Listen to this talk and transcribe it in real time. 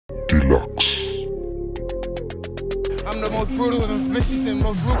Deluxe. I'm the most brutal and vicious and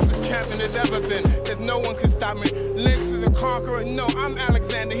most ruthless champion there's ever been. There's no one can stop me. Lynx is a conqueror. No, I'm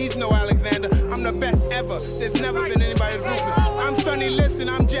Alexander. He's no Alexander. I'm the best ever. There's never been anybody as ruthless. I'm Sonny Liston.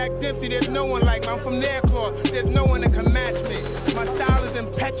 I'm Jack Dempsey. There's no one like me. I'm from Nairclaw. There's no one that can match me. My style is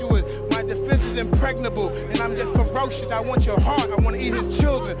impetuous. My defense is impregnable. And I'm just ferocious. I want your heart. I want to eat his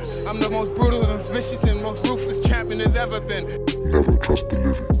children. I'm the most brutal and vicious and most ruthless champion there's ever been. Never trust the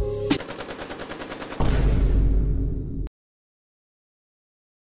living.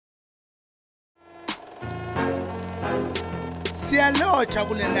 Siyaloja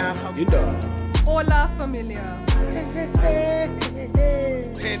kule narha. Hola familia.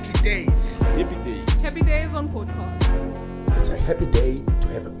 Happy days. Happy day. Happy days on podcast. It's a happy day to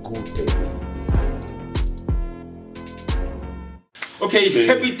have a good day. Okay,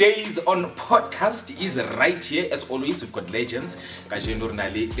 Happy Days on podcast is right here. As always, we've got legends.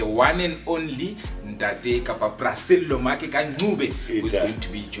 The one and only Ndate Kapa Sello Maake Ka-Ncube, who's going to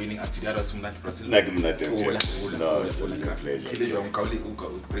be joining us today. No, it's a pleasure.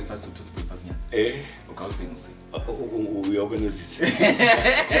 Breakfast to breakfast. We organize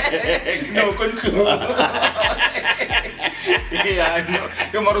it. No, conclude. Yeah, I know.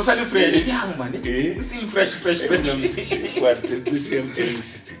 You're more fresh. Yeah, man. Still fresh. What this same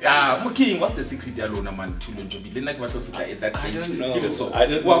things? Muking, what's the secret alone, man? To learn to be like what of it at that age. I don't know. I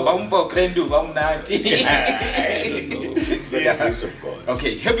don't know. It's by the grace of God.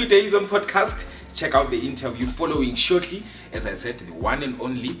 Okay, Happy Days on podcast. Check out the interview following shortly. As I said, the one and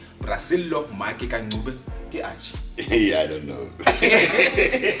only Sello Maake Ka-Ncube. Yeah, I don't know.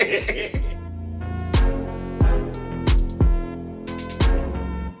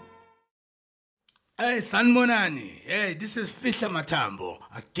 Hey, sanibonani. Hey, this is Fisher Matambo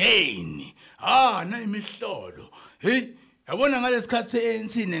again. Na imihlolo. Hey, yabona ngalesikhathi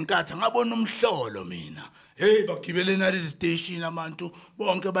ANC nenkatha ngabona umhlolo mina. Hey, bagibele na le station abantu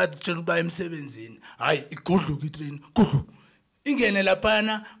bonke bathi ukuba emsebenzini. Hayi, igudluka itrain. Gudlu. Ingene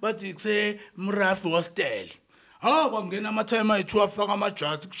laphana bathi kuse Mrafi hostel. Kwangena ama-time ayi-2 afaka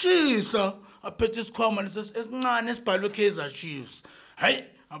amajazi kushisa aphethe isikhwama esincane esibhalwe Kaizer Chiefs. Hayi,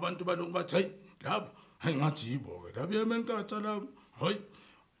 abantu balokhu bathi hayi laba hayi ngathi yibo-ke laba yemenkatha laba hayi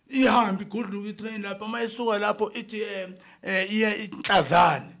ihambe igudluka itrain lapho mayisuka lapho ithi iye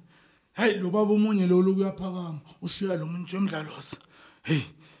inhlazane. Hayi lo baba omunye lo lokuyaphakama ushiya lo muntu womdlalosi.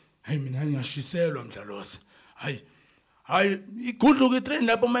 Hayi mina ngiyashiselwa mdlalosi. Hayi igudluka itrain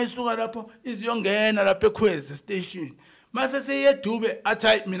lapho mayisuka lapho iziyongena lapho eKhwezi station. Mase seyedube athi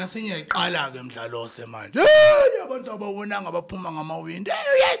hayi mina sengiyayiqala ke mdlalose manje. Hey abantu abawonanga abaphuma ngamawindi.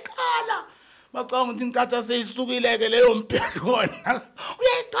 Uyayiqala. Bacanga ukuthi inkatha seyisukileke leyo mphekhona.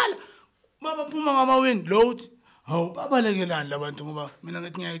 Uyayiqala. Baba phuma ngamawindi lo uthi hawu babalekelani labantu ngoba mina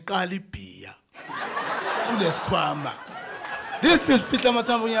ngathi ngiyayiqala ibhiya. Kulesikhwama. This is Fisher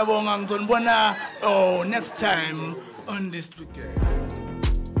Matambo ngiyabonga ngizonibona next time on this weekend.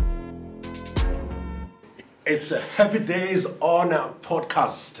 It's a Happy Days on a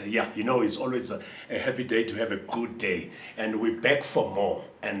podcast. Yeah, you know, it's always a happy day to have a good day. And we're back for more.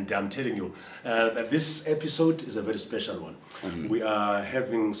 And I'm telling you, this episode is a very special one. Mm-hmm. We are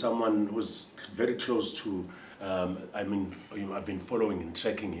having someone who's very close to, I mean, I've been following and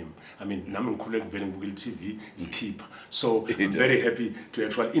tracking him. I mean, Namin Kulek Velengwil TV is keep. So I'm very happy to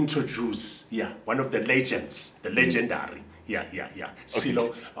actually introduce, one of the legends, the legendary. Yeah.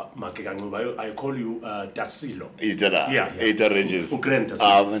 Sello Maake Ka-Ncube. I call you Dasilo.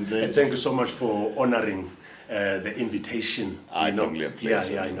 And thank you so much for honoring the invitation. It's only a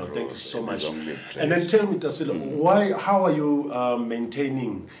pleasure. I know. Bro. Thank you so much. And then tell me, Dasilo, how are you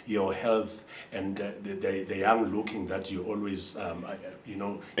maintaining your health and the young looking that you always,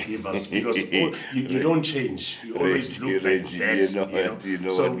 give us? Because you don't change. You always look like that.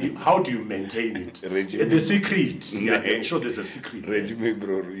 So how do you maintain it? The secret. I'm sure there's a secret. Regime,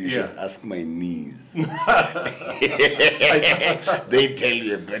 bro, you should ask my knees. They tell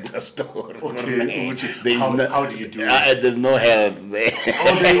you a better story. Okay. How do you do it? There's no help there.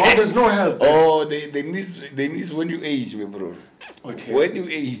 There's no help. The knees when you age, my bro. Okay. When you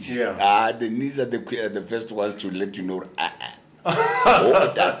age, the knees are the first ones to let you know. I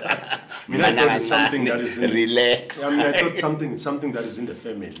thought it's something that is relax. I thought something that is in the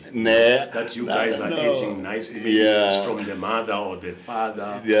family. That you guys are aging nicely. It's from the mother or the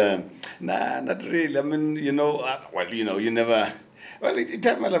father. Not really. I mean, you never. Well,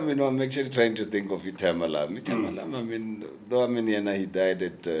 Itamalam, you know, I'm actually trying to think of Itamalam. Itamalam, I mean, though he died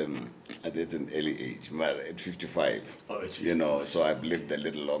at an early age, at 55. Oh, at 55. You know, so I've lived a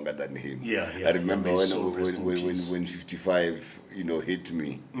little longer than him. Yeah. I remember when 55, you know, hit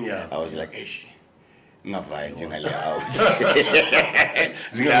me. Yeah. I was like, hey, out.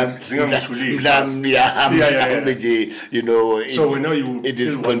 You know, so we know you it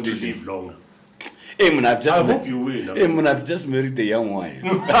is want to live longer. I hope you will. I've just married the young wife.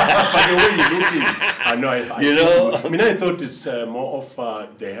 But the way you're looking, I know. I thought it's more of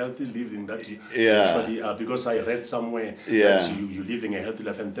the healthy living that you actually, because I read somewhere that you're living a healthy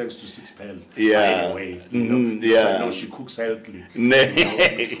life, and thanks to 6 Pell. Anyway, I know she cooks healthily.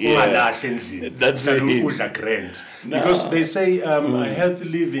 That's it. Because they say healthy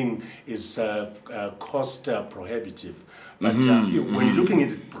living is cost prohibitive. But when you're looking at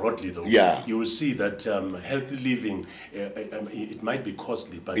it broadly, though, you will see that healthy living, it might be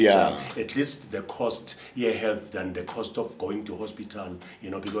costly, but at least the cost health than the cost of going to hospital, you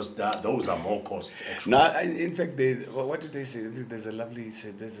know, because those are more cost. Actually. No, in fact, what did they say? There's a lovely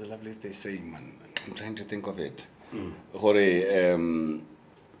saying, man. I'm trying to think of it.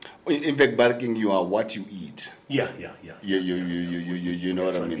 In fact, barking, you are what you eat. Yeah. You know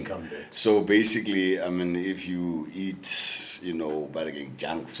what I mean? So basically, I mean, if you eat, you know, barking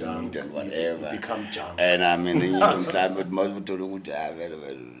junk food and whatever, you become junk. And I mean, you don't climb with multiple all the time.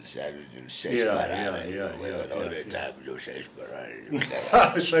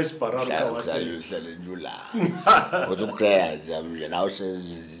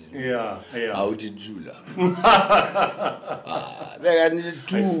 How did you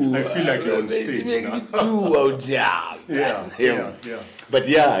I feel like you're on stage But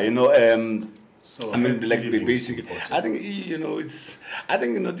you know, so I mean, like basically, I think, you know, I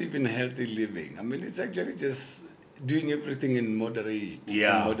think not even healthy living. I mean, it's actually just doing everything in moderation.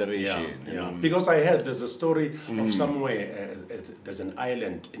 Because I heard there's a story of somewhere, there's an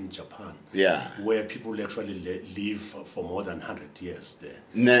island in Japan where people actually live for more than 100 years there.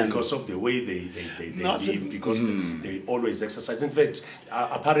 Because of the way they live, because they always exercise. In fact,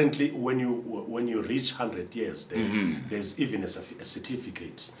 apparently when you reach 100 years there, there's even a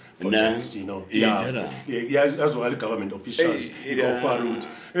certificate for that, you know. As well, government officials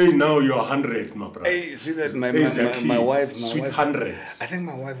hey, now you're 100, my brother. Hey, see that my wife, sweet 100. I think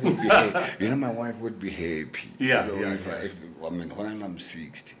my wife would be happy. You know, my wife would be happy. Yeah, you know, if I mean, when I'm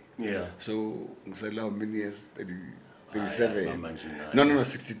 60. Yeah. So how many years? 37. No,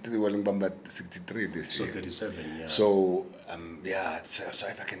 63. Well, I'm 63 this year. So 37, yeah. So, so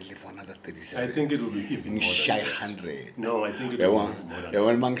if I can live for another 37. I think it will be even more shy 100. No, I think it will be more than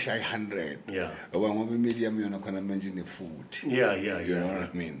that. Shy 100. Yeah. When we medium, you're not going to mention the food. Yeah. You know what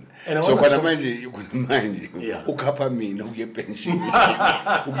I mean? And so, when I mention, you can imagine. Yeah. Ukapa me, no get pension.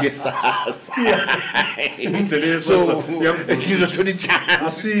 Uge sas. So, he's a 20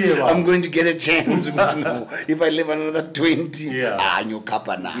 chance. I'm going to get a chance. If I live another 20, you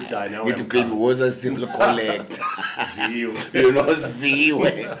kappa now. You to pay me was a simple collect. You know,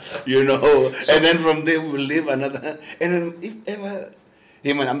 you know, and then from there we'll live another. And then if ever,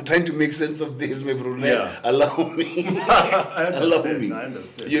 hey man, I'm trying to make sense of this, my brother. Allow me. Allow me. I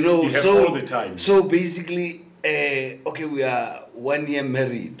understand. You know, so all the time. So basically, okay, we are 1 year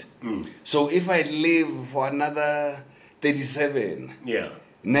married. So if I live for another 37,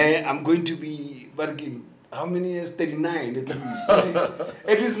 I'm going to be working. How many years? 39 at least. At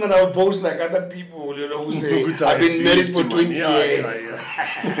least man, I'll boast like other people, you know, who say, I've been married for 20 years.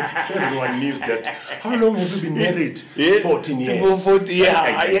 Everyone needs that. How long have you been married? 14 years. 40,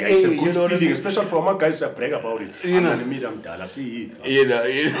 it's a good feeling, especially for my guys that brag about it. You know. You know.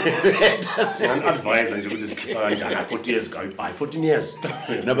 An advice and you just keep 40 years, go by 14 years.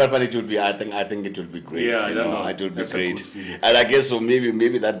 No, but it will be, I think it will be great. Yeah, you know, it will be that's great. And I guess so maybe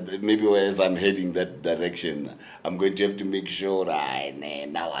as I'm heading that direction, I'm going to have to make sure now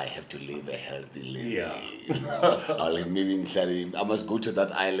I have to live a healthy life. Yeah. You know, I must go to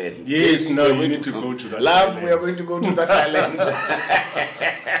that island. Yes, no, you need to go to that island. We are going to go to that island.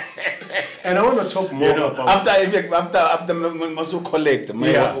 And I want to talk more about after Masu collect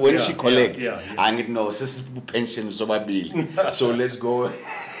when she collects, I need no pension so my bill. So let's go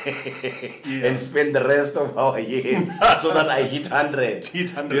and spend the rest of our years so that I hit 100.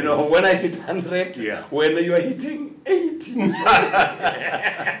 You know, when I hit 100, when you are hitting 80.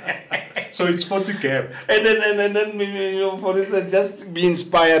 So it's 40 gap. And then for instance, just be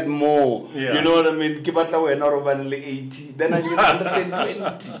inspired more. Yeah. You know what I mean? Give out away not over 80. Then I need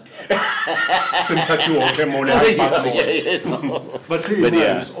 120. So But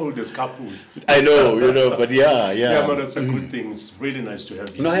yeah, this oldest couple. I know, but yeah. Yeah, but it's a good thing. It's really nice to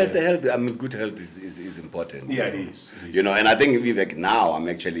have you. No, health. I mean, good health is important. Yeah, it is. And I think now I'm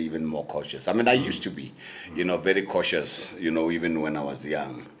actually even more cautious. I mean, I used to be, very cautious, even when I was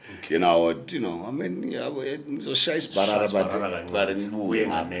young. Okay. It was shy, but you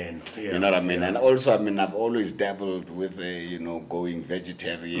know what I mean? And also, I've always dabbled with, going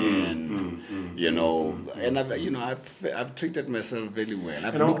vegetarian, and I've treated myself very well.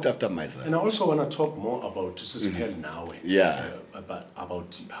 I've looked after myself. And I also want to talk more about Sispel now.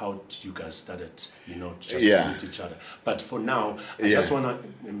 About how you guys started, just to meet each other. But for now, I just want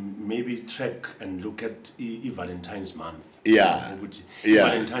to maybe track and look at Valentine's month.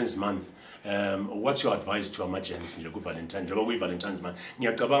 Valentine's month. What's your advice to emergency nje ku Valentine njengoba kuyi Valentine's month?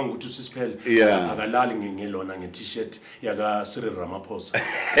 Ngiyacabanga ukuthi uSispel akalali ngelona nge-t-shirt yaka Cyril Ramaphosa.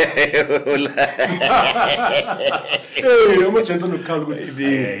 Emergency nokukhala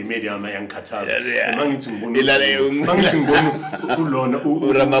ukuthi imedia mayangikhathaza. Mangithi ngibona ulona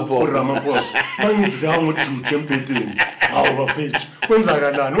uRamaphosa. Mangithi zangojuju empedeni. Hawu bafethu.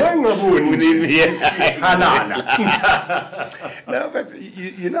 Kwenzakalani? Wayengaboni halala. No, but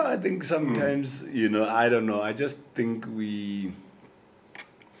I think sometimes, I don't know. I just think we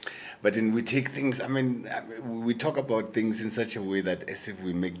take things. I mean, we talk about things in such a way that as if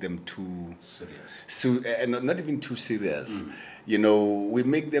we make them too serious. So, not even too serious. We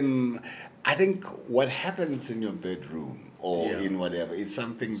make them. I think what happens in your bedroom or in whatever, it's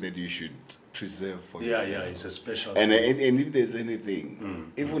something that you should preserve for yourself. Yeah, it's a special and if there's anything,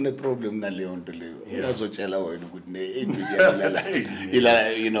 if on a problem na leon to live, uzotshela wena ukuthi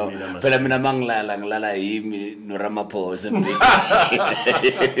phela mina mangilala ngilala yimi no Ramaphosa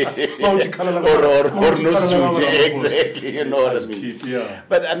or no suit, exactly, you know what I mean.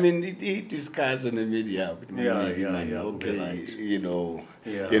 But I mean it discuss on the media.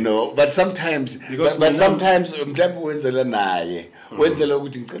 But sometimes mhlawumbe wenzela naye wenzela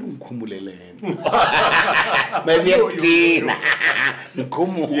ukuthi ngicela ungikhumulele maybe yakudina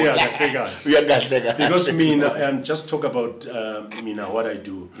ngikhumula uyakahleka because mina just talk about what I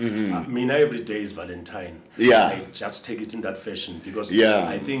do. Mina every day is Valentine. I just take it in that fashion because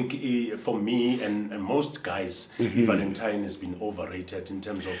I think for me and most guys Valentine has been overrated in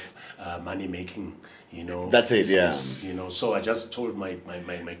terms of money making. That's it, business, so I just told my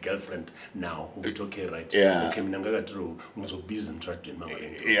girlfriend now, okay, right? Okay, minangaka through business tracking.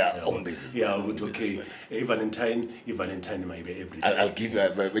 Valentine might be every day. I'll give you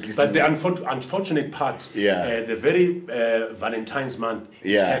at least. But the unfortunate part, the very Valentine's month,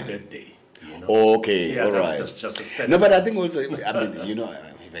 it's her birthday. Okay, all right. That's just a set. No, but I think also, I mean,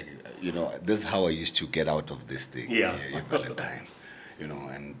 this is how I used to get out of this thing. Valentine.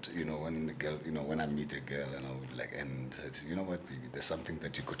 When the girl, when I meet a girl and I would and said, what, baby, there's something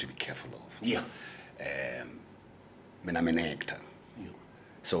that you got to be careful of. I'm an actor.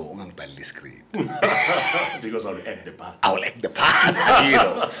 So ungangibhaleli script. Because I'll act the part. I'll act the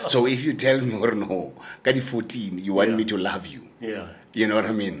part, So if you tell me or no, Kadi 14, you want me to love you. You know what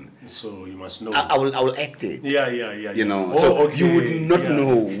I mean? So you must know. I will act it. So you would not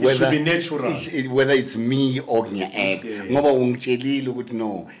know whether it should be natural. Whether it's me or your act.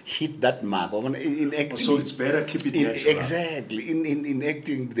 No, hit that mark. In acting, so it's better keep it natural. Exactly. In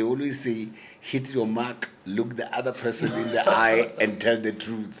acting, they always say, hit your mark, look the other person in the eye, and tell the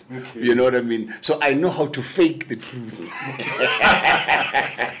truth. You know what I mean? So I know how to fake the truth.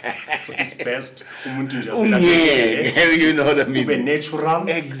 So it's best. You know what I mean? Be natural.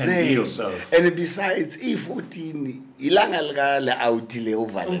 Exactly. And be yourself. And besides, E14, ilanga lika outile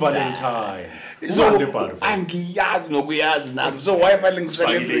Valentine. So angiyazi nokuyazi nami. So why falling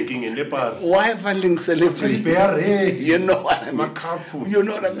celebrity? Why falling celebrity? You know what I mean? You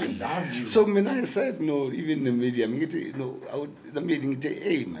know what I mean? I love you. So when I said no, even the media, the meeting say,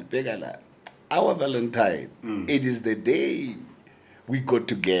 hey man, our Valentine, it is the day we got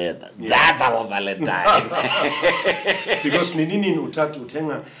together. That's our Valentine. Because nini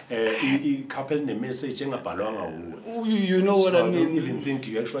utenga couple ne message engabhalwanga uwe. You know what I mean? I don't even think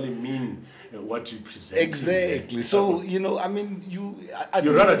you actually mean what you present. Exactly. So I mean, you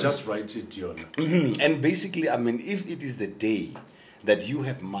rather just write it, And basically, I mean, if it is the day that you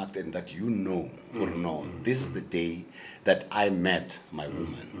have marked and that you know this is the day that I met my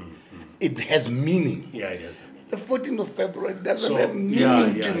woman. It has meaning. Yeah, it has. the 14th of February doesn't have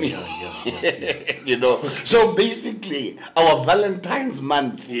meaning to me. You know, so basically, our Valentine's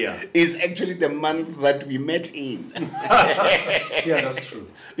month is actually the month that we met in. Yeah, that's true.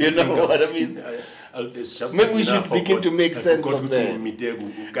 You know what I mean? It's just maybe we should begin to make sense of that.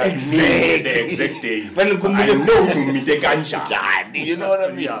 Exactly. The exact day. I know to meet You know what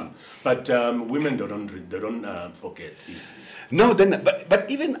I mean? Yeah. But women they don't forget easily. No, then but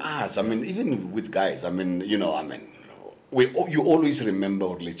even us, I mean, even with guys, I mean, you know, I mean, you always remember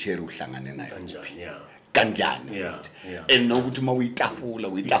lecheru uhlangane nayo. Yeah. Kanjani futhi. And nokuthi uma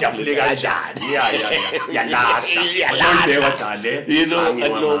uyitafula kanjani. Yeah. You know,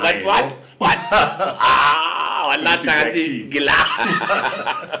 but what?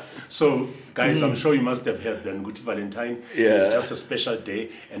 So, guys, I'm sure you must have heard then Good Valentine is just a special day,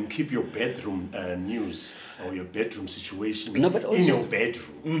 and keep your bedroom news or your bedroom situation in your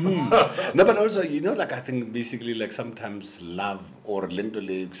bedroom. No, but also, you know, like I think basically like sometimes love or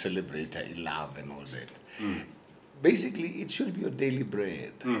lendole celebrate love and all that. Basically, it should be your daily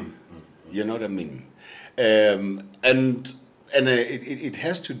bread. You know what I mean? And it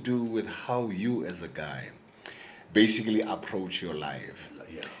has to do with how you as a guy basically approach your life.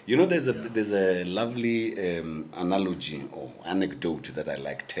 You know, there's a lovely analogy or anecdote that I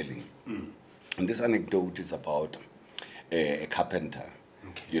like telling. And this anecdote is about a carpenter,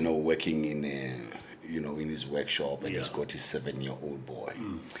 you know, working in in his workshop, and he's got his 7-year-old boy.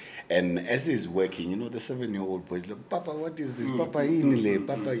 And as he's working, you know, the 7-year-old boy is like, Papa, what is this? Papa, Papa,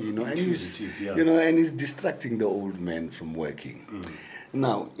 you know, and he's, and he's distracting the old man from working.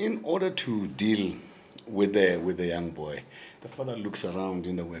 Now, in order to deal with the young boy, the father looks around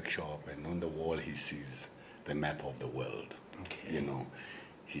in the workshop, and on the wall he sees the map of the world. You know,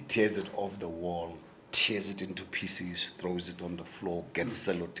 he tears it off the wall, tears it into pieces, throws it on the floor, gets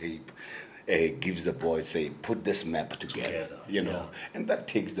sellotape, gives the boy, say, put this map together. You know, and that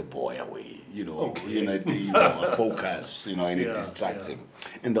takes the boy away. You know, focus. You know, and it distracts him.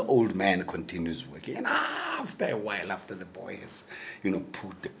 And the old man continues working. And after a while, after the boy has,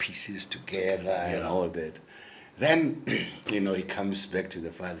 put the pieces together and all that, then, he comes back to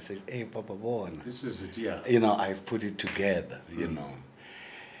the father and says, hey, Papa Born. This is it, I've put it together, you know.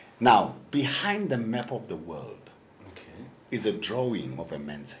 Now, behind the map of the world is a drawing of a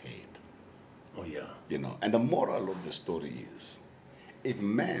man's head. Oh, yeah. You know, and the moral of the story is, if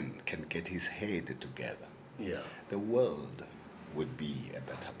man can get his head together, the world would be a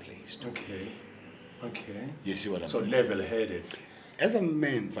better place to be. Okay. You see what I mean? So level-headed. As a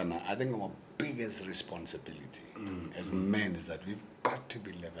man, Fana, I think our biggest responsibility as men is that we've got to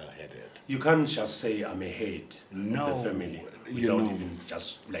be level-headed. You can't just say I'm a head of the family without even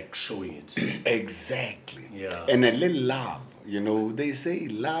just like showing it. Exactly. Yeah. And a little love, they say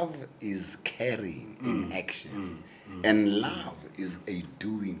love is caring in action. And love is a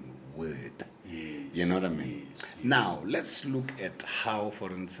doing word. Yes. You know what I mean? Yes. Now, let's look at how,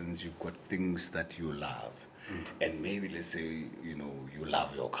 for instance, you've got things that you love. And maybe let's say, you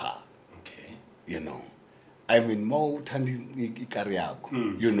love your car. Okay. I mean, more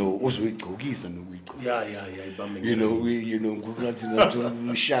uzuyigqokisa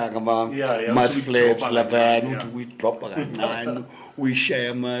mud flaps laphana uthi uyidropha kancane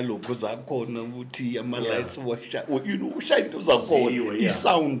uyishaya amaloko zakhona ukuthi ama-lights ushaya into zakhona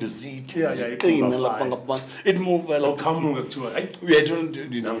i-sound zithi ziqine lapha ngaphansi it move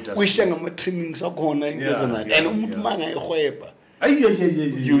uyishaya ngama-trimmings akhona into ezanayo and umuntu uma ngayihwebha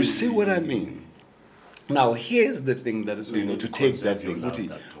you see what I mean? Now, here's the thing that is, to take that thing.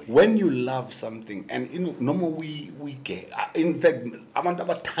 When you love something, and no more we get. In fact,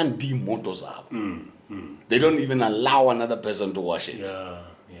 they don't even allow another person to wash it.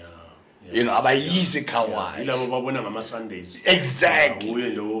 Abayisi kawaii.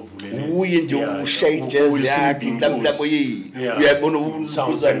 Exactly.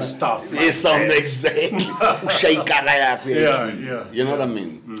 Sounds and stuff. Exactly. You know what I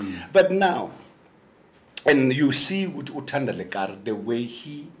mean? But now. And you see with Utanda Lekar, the way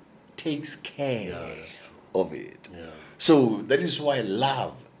he takes care of it. Yeah. So that is why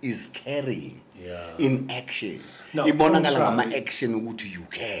love is caring in action. Now, action would you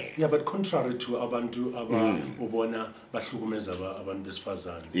care. Yeah, but contrary to abantu ubona bahlukumeza abantu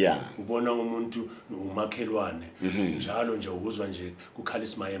besifazane. Ubona umuntu umakhelwane njalo nje ukuzwa nje kukhala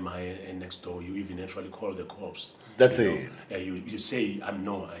isimaye next door, you even actually call the cops. That's it. You say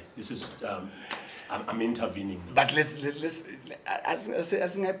this is I'm intervening now. But let's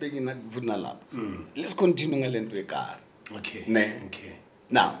continue ngalento ecar. Okay. Okay.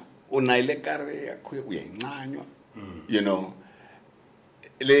 Now, unayile car yakho uyayincanywa.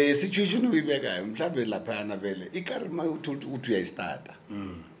 le situation uyibekayo mhlawumbe laphana vele ikarima uthi uyayistata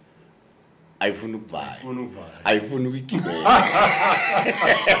ayifuni ukuvala ayifuni ukugibela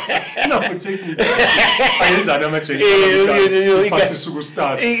no take ayenza nama-jeki fasisa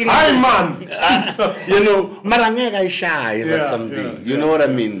ukustart hayi man you know mara ngeke ayishaye that someday you know what I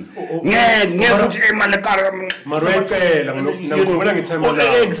mean ngeke ukuthi imali ekarima maroyicela ngikubona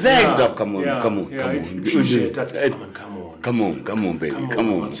ngithemba exactly come on baby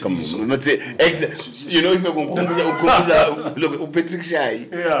come on let's say you know if ukukhumbuza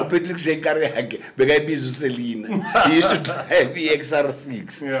uPatrick Shay kare yakhe bekayibiza uSelina he used to drive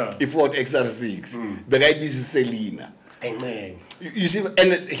XR6 i-Ford XR6 bekayibiza uSelina amen you see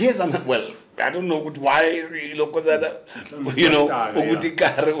and here's well I don't know why because you know ukuthi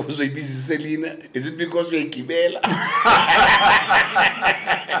kare uzoyibiza uSelina is it because uyayigibela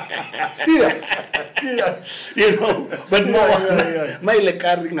yeah you know but my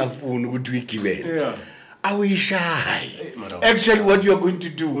car ingafuni ukuthi uyigibele awuyishayi actually what you are going to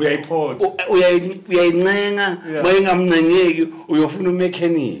do uyayincenga mayingamncengeki uyofuna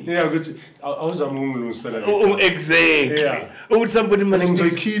umechanic ukuthi awuzama ungilungisela exactly ukuthi somebody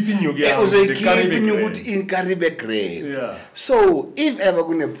must keep inyuku yawo uzoyikhipha ukuthi inkaribe grade so if ever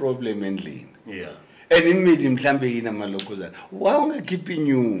kune problem endlini and imidi mhlambe yina malokozana wawungakhipha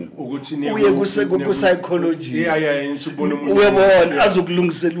inyuku ukuthi uye ku psychologist uyabona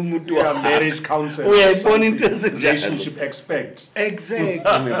azokulungisela umuntu wa marriage counselor uyayibona into esenjalo relationship expert exactly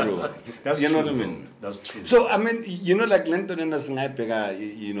bro you know what I mean that's true so I mean you know like lento nena singayibheka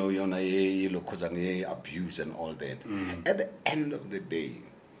you know yona yelokozana abuse and all that at the end of the day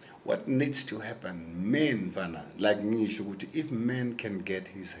what needs to happen men fana like ngisho ukuthi if men can get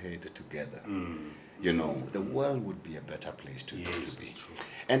his head together you know, the world would be a better place to be.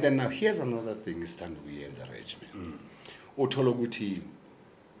 And then now here's another thing stand kuyenza arrangement. Uthola ukuthi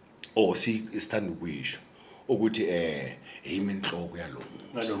si stand ukuyisho ukuthi yimi inhloko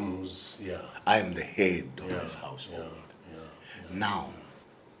yalomuzi. I am the head of this household. Now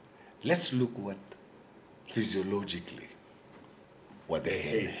let's look what physiologically what the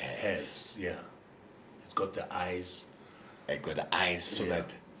head has. It's got the eyes. It got the eyes so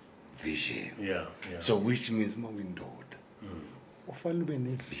that vision. So which means mawindoda ufanele ube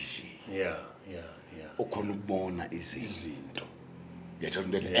nevision. Ukhona ukubona izinto.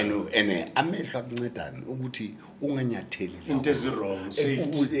 Yathola and amehlo akuncedani ukuthi unganyatheli into ezirong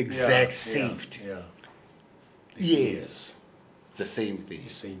safety. Exact safety. Yes. It's the same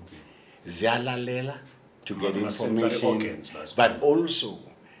thing. Ziyalalela to get information but also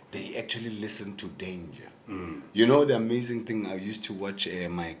they actually listen to danger. You know the amazing thing, I used to watch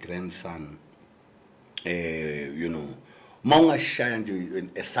my grandson, you know, monga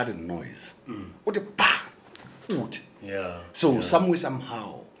shine a sudden noise. So somewhere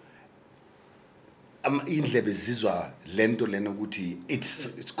somehow, indlebe zizwa lento lena ukuthi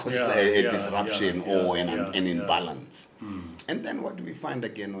it's causes a disruption or an imbalance. And then what do we find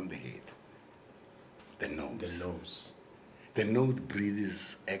again on the head? The nose. The nose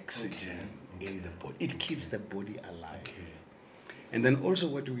breathes oxygen in the body. It keeps the body alive. And then also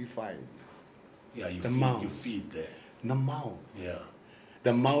what do we find? You feed there. The mouth.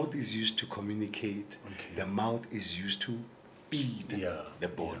 The mouth is used to communicate. The mouth is used to feed the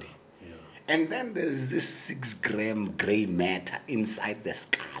body. And then there's this 6 gram gray matter inside the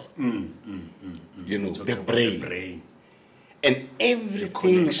skull. You know, the brain. And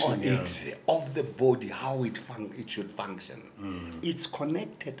everything on it, of the body, how it should function, it's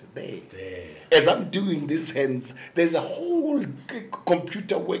connected there. As I'm doing these hands, there's a whole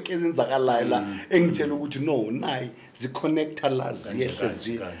computer working in Zagalayla. The connector,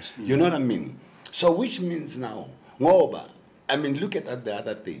 you know what I mean? So which means now, I mean, look at the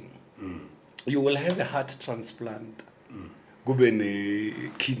other thing. You will have a heart transplant. Kube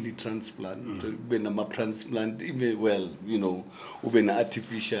ne kidney transplant, kube nama transplant, well, you know, kube na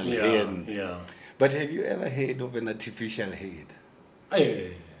artificial head. But have you ever heard of an artificial head?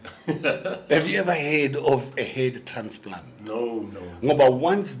 Have you ever heard of a head transplant? No. But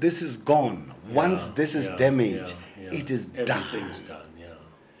once this is gone, once this is damaged, it is done. Everything is done,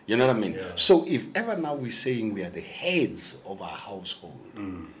 You know what I mean? So if ever now we're saying we are the heads of our household,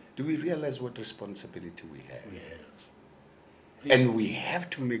 do we realize what responsibility we have? And we have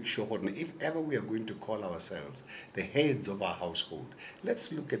to make sure, if ever we are going to call ourselves the heads of our household,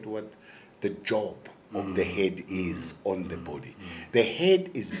 let's look at what the job of the head is on the body. The head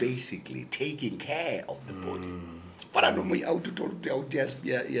is basically taking care of the body. But I don't know how to talk about your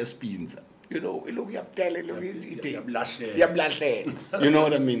spines. You know, you know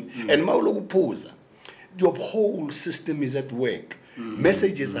what I mean? And mawuloku phuza. your whole system is at work.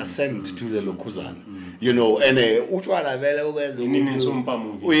 Messages are sent to the Lokuzan, you know, and utshwala vele ukwenza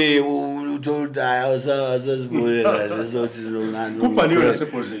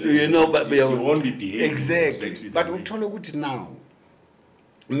you know, but you won't be behaving exactly. But uthola ukuthi now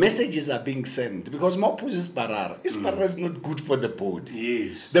messages are being sent because Maupu's is barara. Barara is not good for the body.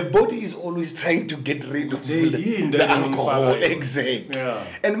 Yes. The body is always trying to get rid of the alcohol. Exactly. Yeah.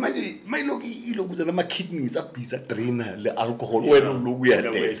 And my kidneys are busy draining the alcohol when we are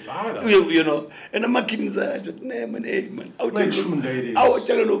dead. You know, and my kidneys are just man. I'll tell you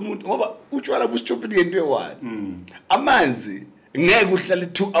uchwala bustupid into one. Amanzi ngeke uhlale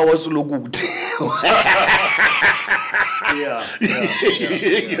 2 hours ulokuthi. Yeah.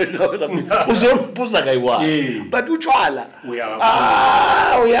 You know what I mean? Uzompuza kayiwa. But utshwala.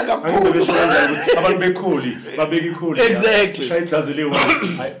 Uyakakhulu. Abantu bekholi, babeki kholi. Exactly. Shaya ihlazo lewa.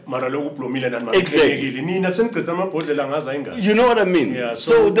 Mara lokhu ublomile nani makhekile. Nina sengicitha amabhodlela ngaza ingane. You know what I mean? Yeah,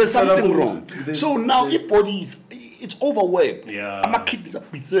 so there's something wrong. So now your body is it's overworked. Yeah. My kidneys are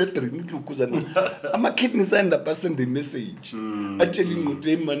busy draining lokuzana. My kidneys end up sending message. Actually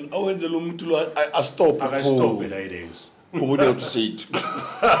ngothi man awenze lo muntu lo a stop. I stop it ladies. Who would have to say it?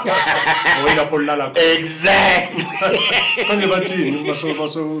 Exactly.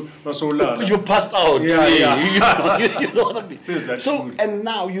 You passed out. Yeah. You know what I mean? So, and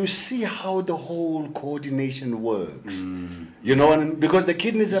now you see how the whole coordination works. You know what I mean? Because the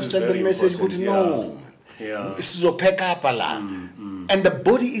kidneys have sent the message, but no. Yeah. So pack up and the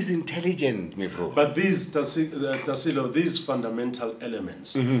body is intelligent, my bro. But these these fundamental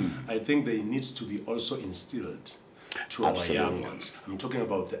elements, I think they need to be also instilled to Absolutely. our young ones. I'm talking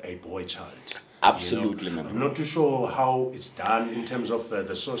about a boy child. Absolutely, you know? man. I'm not too sure how it's done in terms of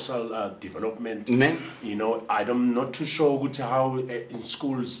the social development. You know, I'm not too sure how in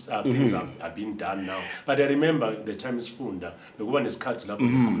schools things are being done now. But I remember the time is funda. The one is cut life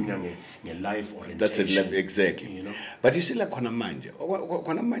orientation. That's it, exactly. You know? But you see, like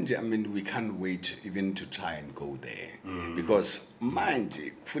Konamanje, I mean, we can't wait even to try and go there because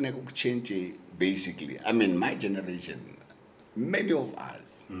manje kufuneka change basically. I mean, my generation. Many of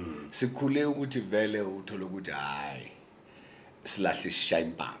us, sikhule ukuthi vele uthola ukuthi hayi silahle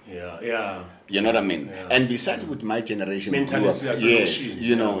shine palm. Yeah. You know what I mean? Yeah. And besides with my generation, mentality yes,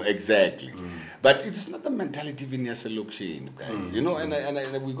 you know exactly. But it's not the mentality in yaselokishini, guys. You know, and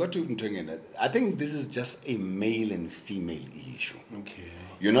we got to I think this is just a male and female issue. Okay.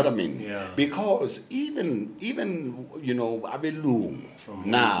 You know what I mean? Yeah. Because even you know, abelungu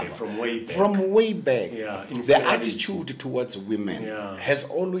from way back, yeah, the attitude towards women has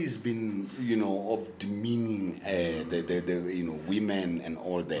always been, you know, of demeaning the you know, women and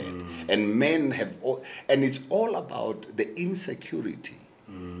all that, and men have and it's all about the insecurity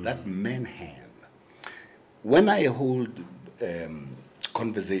that men have. When I hold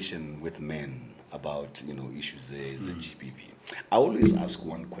conversation with men about, you know, issues there, the GBV, I always ask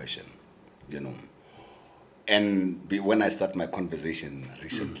one question, you know, and when I start my conversation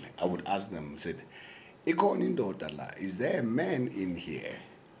recently, I would ask them, said, is there a man in here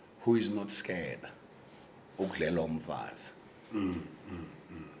who is not scared? There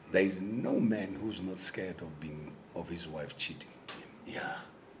is no man who's not scared of his wife cheating with him. Yeah.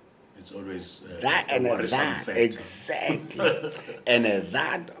 It's always exactly. And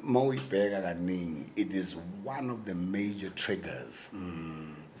that it is one of the major triggers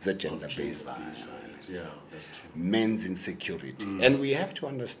the gender-based violence. Yeah, that's true. Men's insecurity. And we have to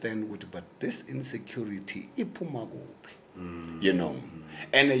understand but this insecurity you know.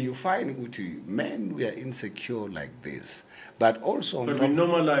 And you find men we are insecure like this. But also, but we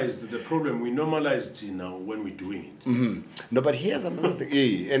normalized the problem. We normalized it now when we're doing it. No, but here's another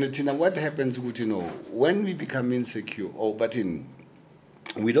thing. And what happens, you know, when we become insecure,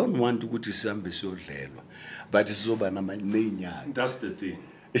 we don't want to go to some but it's that's the thing.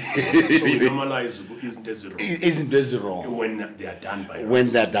 So we normalize isn't there wrong when they are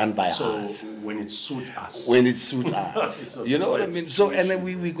done by us. So when it suits us. You know what I mean? So and then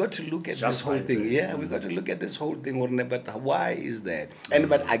we got to look at this whole thing. Yeah, we got to look at this whole thing. But why is that? And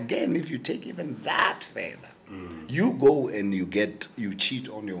but again, if you take even that further, you go and you cheat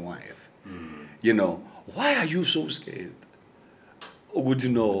on your wife. You know, why are you so scared? Would you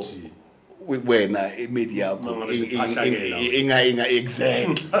know? When media exactly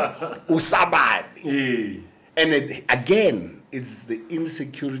usabani and again it's the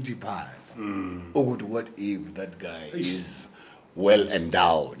insecurity part. What if that guy is well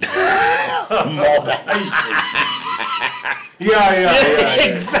endowed more than Yeah.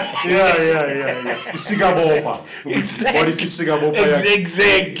 Exactly. Yeah. Isigabopa. What if Isigabopa?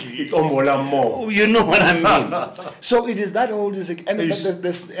 Exactly. More. You know what I mean? So it is that old,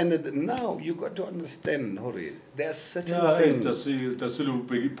 and now you got to understand, Hori, there are certain things.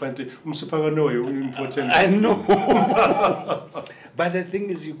 I know. But the thing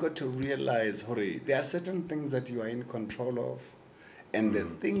is, you got to realize, Hori, there are certain things that you are in control of, and the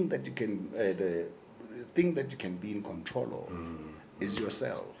thing that you can, the thing that you can be in control of is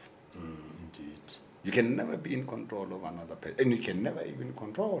yourself. Indeed. You can never be in control of another person, and you can never even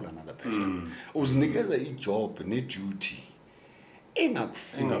control another person. Uzinikeza a job, a duty. And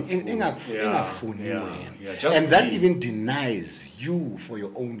that even denies you for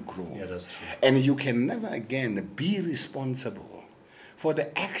your own growth. Yeah, that's true. And you can never again be responsible for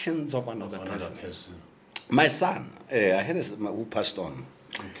the actions of another person. My son, I had who passed on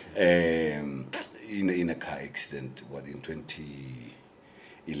in a car accident in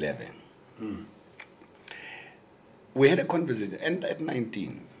 2011. We had a conversation, and at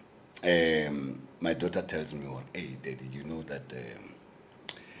 19, my daughter tells me, hey, Daddy, you know that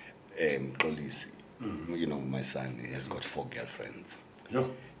Kolisi, you know, my son, he has got 4 girlfriends. Yeah.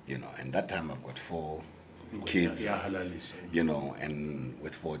 You know, and that time I've got 4 kids, you know, and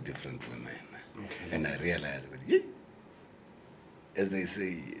with 4 different women. Okay. And I realized, as they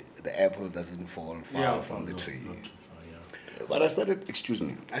say, the apple doesn't fall far from the tree. Not too far, But I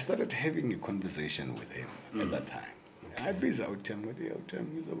started having a conversation with him at that time. I busy out him,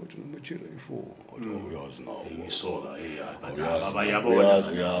 about to mature before. Yours now. You saw that,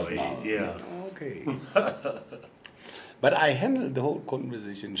 yeah. Okay. But I handled the whole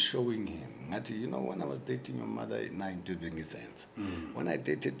conversation showing him that, you know, when I was dating your mother, into doing his hands. When I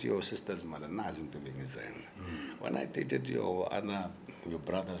dated your sister's mother, into doing his hands. When I dated your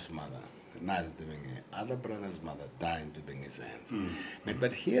brother's mother, other brother's mother died into doing his hands.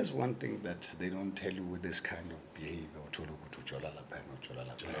 But here's one thing that they don't tell you with this kind of behavior,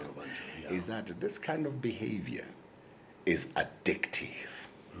 is that this kind of behavior is addictive.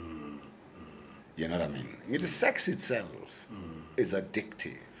 You know what I mean? The sex itself is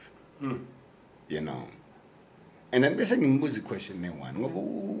addictive. You know. And then this is the question,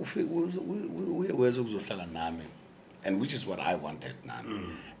 and which is what I wanted now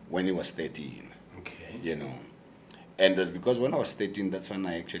when he was 13. Okay. You know. And it was because when I was 13, that's when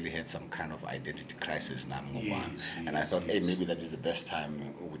I actually had some kind of identity crisis. And I thought, hey, maybe that is the best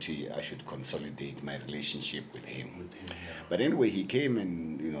time which I should consolidate my relationship with him. But anyway, he came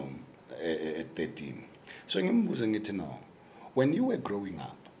and, you know, at 13. So when you were growing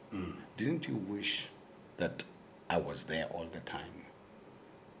up, didn't you wish that I was there all the time?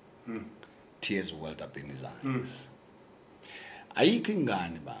 Tears welled up in his eyes. Ayikho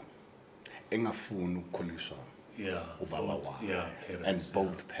ingane baba engafuni ukukholiswa ubaba wakhe and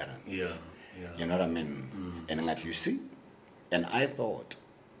both parents. You know what I mean? And that you see, and I thought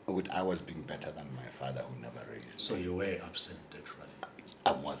I was being better than my father who never raised me. So you were absent actually.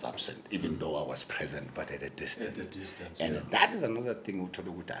 I was absent, even though I was present, but at a distance. At a distance, and that is another thing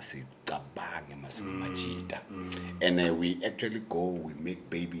and we actually go, we make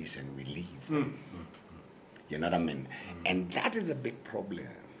babies, and we leave them. You know what I mean? And that is a big problem.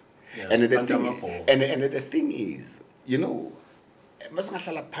 Yes, and the thing is, you know,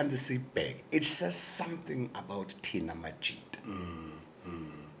 it says something about Tina Majid.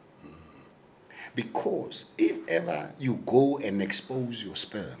 Because if ever you go and expose your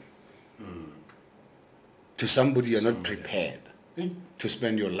sperm to somebody you're not prepared to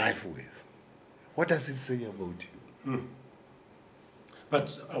spend your life with, what does it say about you?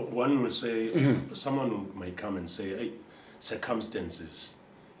 But one will say, someone might come and say, hey, circumstances,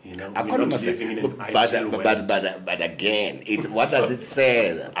 you know, we're not living in an ideal world. But again, what does it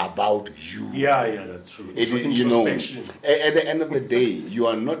say about you? Yeah, that's true. You know, at the end of the day, you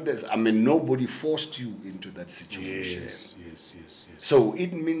are not this. I mean, nobody forced you into that situation. Yes. So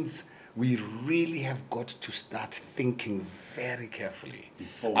it means we really have got to start thinking very carefully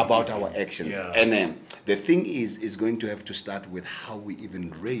about our actions. And the thing is going to have to start with how we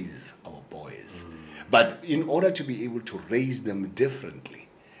even raise our boys. But in order to be able to raise them differently,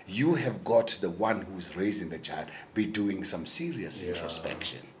 you have got the one who's raising the child be doing some serious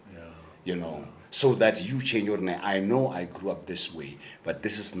introspection. You know, so that you change your name. I know I grew up this way, but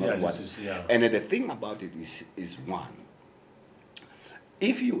this is not what. And the thing about it is one.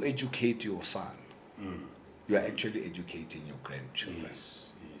 If you educate your son, you are actually educating your grandchildren. Yes.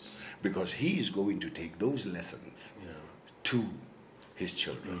 Because he is going to take those lessons to his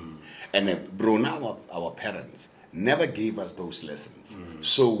children. And bro, our parents never gave us those lessons.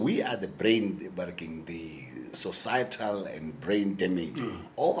 So we are the brain working, the societal and brain damage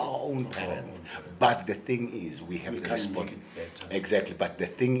of our own parents. But the thing is, we have the response. Exactly. But the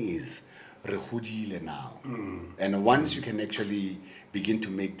thing is, re hodile now, and once you can actually begin to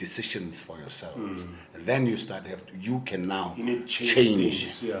make decisions for yourself, then you you can now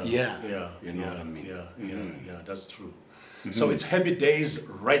change. Yeah. You know what I mean? Yeah, that's true. So it's happy days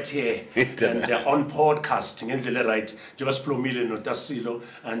right here and on podcasting right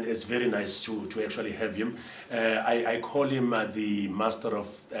and it's very nice to actually have him. I call him the master of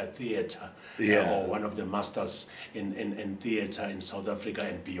theater, or one of the masters in theater in South Africa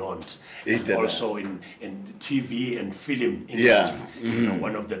and beyond, and also in TV and film industry. You know,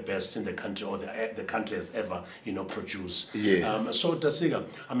 one of the best in the country, or the country has ever produced. So Tasiga,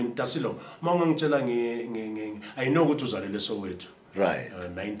 I mean Tasilo, I know what was Soweto. Right.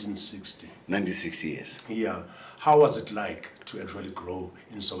 1960. 96 years. Yeah. How was it like to actually grow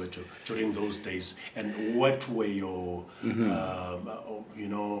in Soweto during those days? And what were your,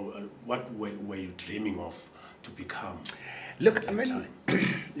 what were you dreaming of to become? Look, I mean,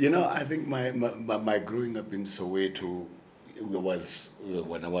 I think my growing up in Soweto was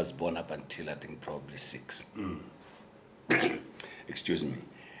when I was born up until I think probably 6. Excuse me.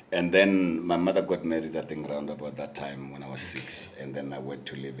 And then my mother got married, I think, around about that time when I was 6. And then I went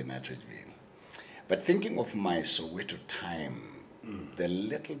to live in Atteridgeville. But thinking of my Soweto time, the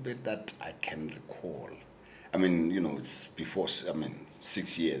little bit that I can recall, I mean, it's before,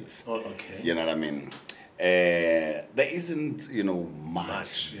 6 years. Oh, okay. You know what I mean? There isn't,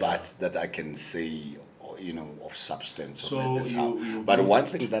 much, but that I can say, of substance. So but one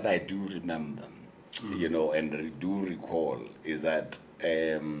thing that I do remember, and do recall is that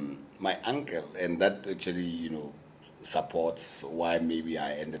my uncle, and that actually, supports why maybe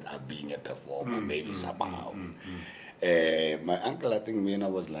I ended up being a performer, maybe somehow. My uncle, I think when I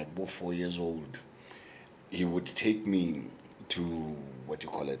was like 4 years old, he would take me to,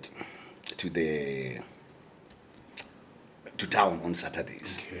 to town on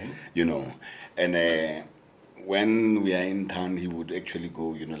Saturdays, and when we are in town, he would actually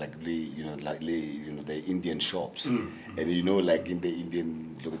go, the Indian shops, and like in the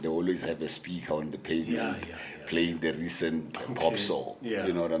Indian, they always have a speaker on the pavement playing the recent pop song.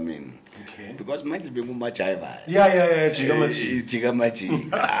 You know what I mean? Because might be much Chigamachi.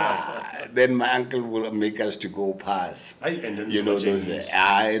 Then my uncle will make us to go past, those in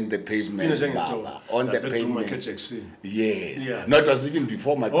the pavement, on the pavement. Yes. No, it was even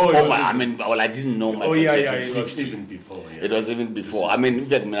before my. I didn't know Michael Jackson. It was even before. It was even before. I mean, in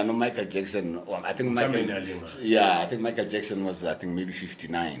fact, I know Michael Jackson. I think Michael Jackson was, maybe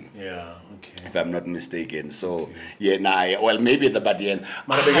 59. Yeah. Okay. If I'm not mistaken. So maybe at the but the end.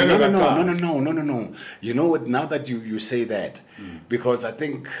 No. You know what? Now that you say that, because I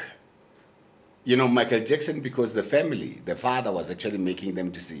think. Michael Jackson, because the father was actually making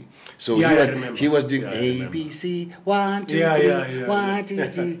them to see. So he was doing A, B, C, 1, 2, 3, 1, 2,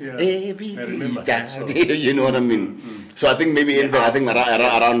 3, A, B, C. You know what I mean? So I think maybe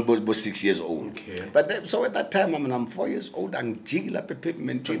around 6 years old. Okay. But so at that time, I'm 4 years old and jiggle up a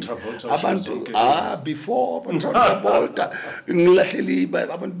pavement. Before Travolta.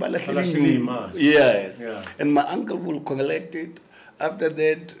 Yes. And my uncle will collect it. After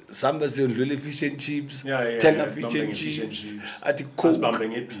that, somebody said really fish and chips, Tenga fish and chips, at the coke,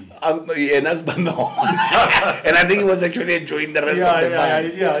 and I think he was actually enjoying the rest of the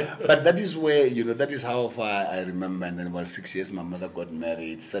time. But that is where, that is how far I remember. And then about 6 years, my mother got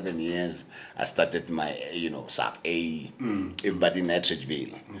married. 7 years, I started my, sub A, but in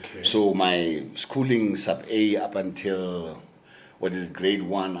Atteridgeville. Okay. So my schooling sub A up until, grade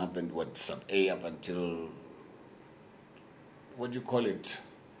 1, sub A up until, what do you call it?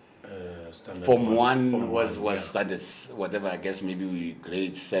 Form 1 was standards, whatever, I guess maybe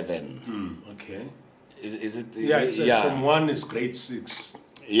grade 7. Okay. Is it? Form 1 is grade 6.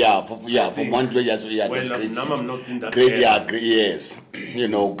 Form 1 that's grade 6. I'm not in that yes.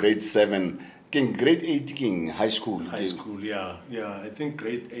 Grade 7. Grade 8 high school. I think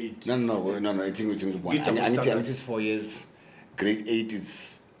grade 8. No, I think it is 4 years. Grade 8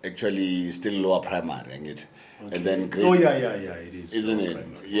 is actually still lower primary, Okay. And then grade, it is. Isn't it?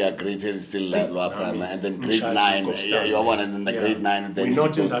 Primary. Yeah, grade 10 is still lower primary, and then grade 9, your one, and then the grade 9. And then we're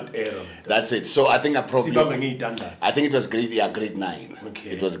not in that era. That's it. So I think I probably, done that. I think it was grade 9.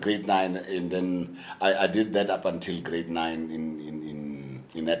 Okay. It was grade 9, and then I did that up until grade 9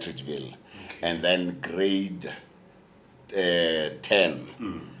 in Atteridgeville. And then grade 10,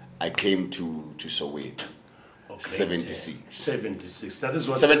 I came to Soweto. 76. 76. That is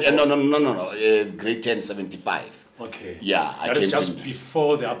what. No. Grade 10, 75. Okay. Yeah, that is just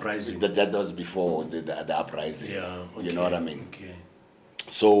before the uprising. That was before the uprising. Yeah. Okay. You know what I mean? Okay.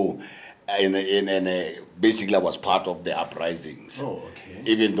 So, basically, I was part of the uprisings. Oh, okay.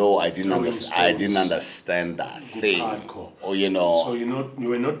 Even though I didn't understand that thing, hardcore. or you know. So you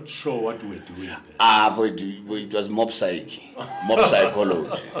were not sure what we were doing there. But it was mob psychology.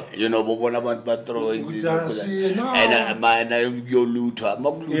 You know, but when about throwing and you loot.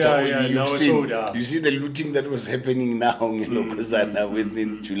 You see the looting that was happening now, you know, because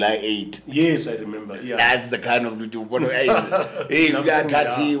within July 8. Yes, I remember. Yeah, that's the kind of looting. Hey,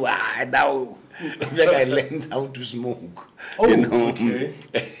 now. Then I learned how to smoke. Oh, you know, okay.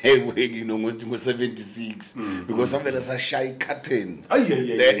 You know, when was 76 because somebody has a shy curtain. Oh,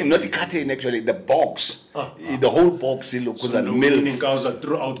 yeah. Not the curtain, actually, the box. The whole box, you know, because so mills.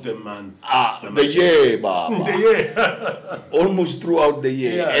 Throughout the month. The year, Baba. The year. Almost throughout the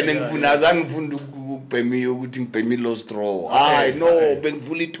year. Yeah, and then straw. I know, Ben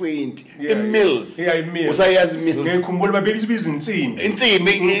fully 20. In mills. Yeah, in mills. Usayas mills.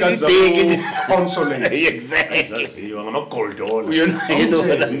 Consolate. Exactly. I'm not cold all. You know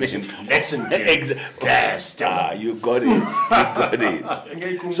what I mean? Exactly. You got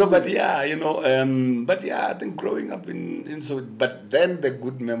it. So, but yeah, you know, I think growing up in so, but then the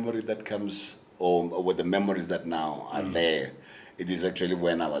good memory that comes, or with the memories that now are there, it is actually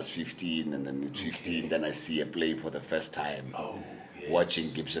when I was 15, and then at 15, then I see a play for the first time. Oh, yes. Watching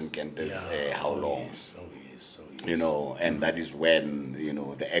Gibson Kenter's How Long. Yes. You know, and that is when, you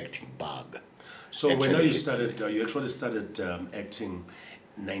know, the acting bug. So when you started, you actually started acting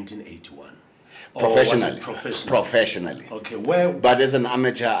 1981. Professionally. Okay, where? But as an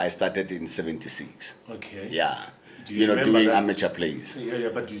amateur, I started in 76. Okay. Yeah. You know, doing amateur plays. Yeah,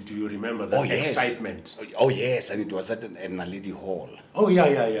 but do you remember that excitement? Oh, yes, and it was at Naledi Hall. Oh, yeah.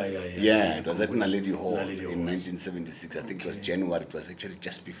 Yeah, it was at Naledi Hall in 1976. I think it was January. It was actually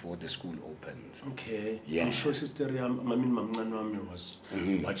just before the school opened. Okay. Yeah. I'm sure Sister Mamman was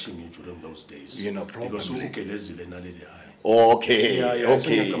watching you during those days. You know, probably. Because Naledi High. Oh, okay. Yeah.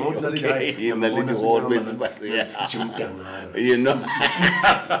 Okay. You know.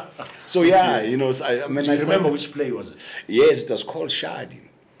 So yeah, you know. I mean, do you remember which play was it? Yes, it was called Shadi.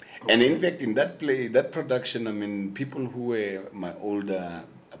 Okay. And in fact, in that play, that production, I mean, people who were my older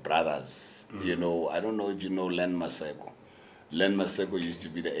brothers, you know, I don't know if you know Len Maseko. Len Maseko used to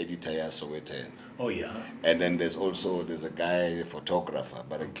be the editor at Sowetan. Oh, yeah. And then there's a guy, a photographer,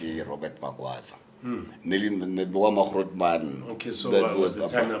 Baraki Robert Magwaza. Okay, so that was the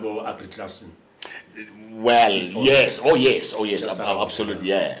time about agri-classing. Well, yes, absolutely,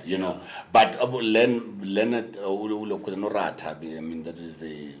 yeah, you know. But Leonard Norata, I mean, that is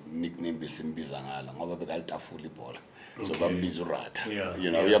the nickname Bisimbizangala, so Bambizurata.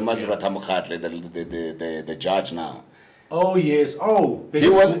 You know, the judge now. Oh, yes. Oh, he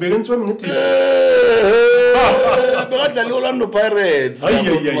was begin to Pirates.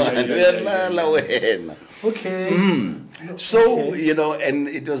 Okay. So, you know, and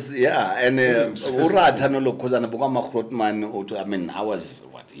it was, and I mean, I was,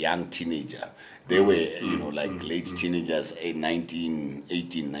 young teenager. They were, you know, like late teenagers, 18,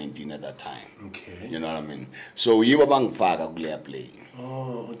 19 at that time. Okay. You know what I mean? So, you were playing.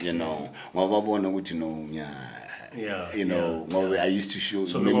 Oh, okay. You know, you know, I used to show.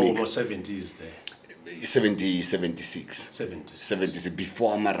 So, maybe over 70s there. 76. 70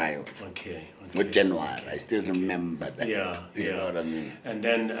 before my riots. Okay. With January, I still remember that. You know what I mean? And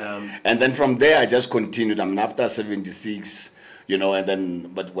then from there, I just continued. I mean, after 76, you know, and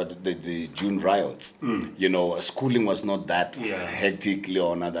then but the June riots, you know, schooling was not that hectically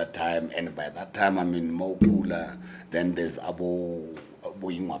on at that time, and by that time, I mean, Mopula. Then there's Abo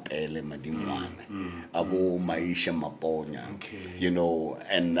Madingwane, Abo Maisha Maponya, you know,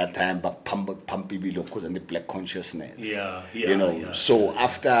 and that time Pampi Bilokos and the Black Consciousness, you know. So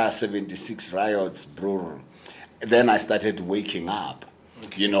after 76 riots, bro, then I started waking up,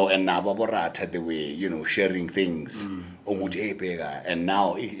 you know, and Nababorata, they were, you know, sharing things. And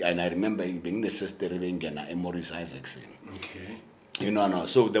now, and I remember being the sister of Maurice Isaacson. Okay. You know,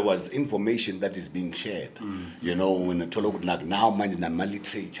 so there was information that is being shared. You know, when like now, man,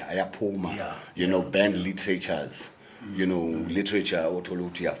 literature, you know, banned literatures. You know, literature,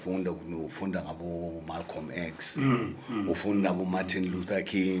 funda Malcolm X, Martin Luther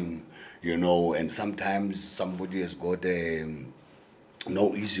King. You know, and sometimes somebody has got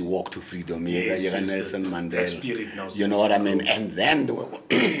no easy walk to freedom. Nelson Mandela. You know what I mean? And then there were,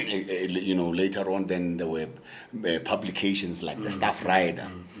 you know, later on, then there were publications like the Staff Rider.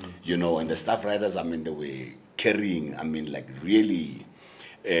 You know, and the Staff Riders, I mean, they were carrying, I mean, like really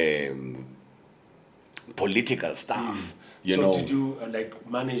political stuff. You know. Did you like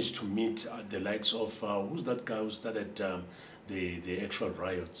manage to meet the likes of who's that guy who started the actual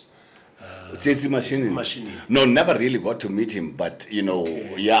riots? Dayz Machine. No, never really got to meet him, but you know,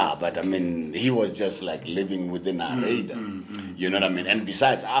 yeah, but I mean, he was just like living within our radar. You know what I mean? And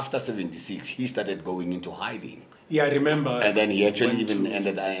besides, after 76, he started going into hiding. Yeah, I remember. And then he actually even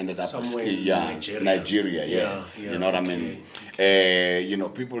ended up somewhere in Nigeria, yes. Yeah, you know what I mean? You know,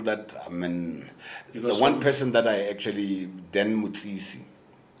 people that, I mean, because the one person that I actually, Dan Mutsisi,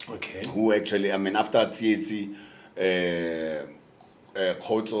 who actually, I mean, after Tsietsi,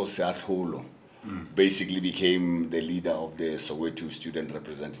 Khotso Seatholo basically became the leader of the Soweto Student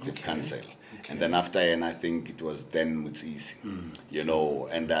Representative Council. And then after, and I think it was Dan Mutsisi, you know,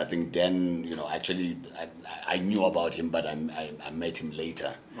 and I think Dan, you know, actually I knew about him, but I met him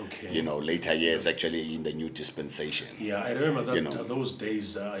later, you know, later years actually in the new dispensation. Yeah, I remember that, you know, those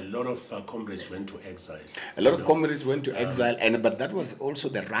days a lot of comrades went to exile. A lot of comrades went to exile, but that was also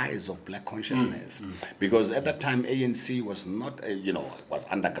the rise of black consciousness, because at that time ANC was not, you know, was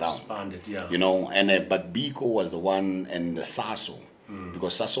underground, expanded, you know, and but Biko was the one, and the SASO.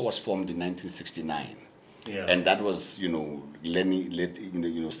 Because SASO was formed in 1969, and that was, you know,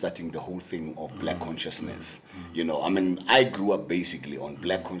 starting the whole thing of black consciousness. You know, I mean, I grew up basically on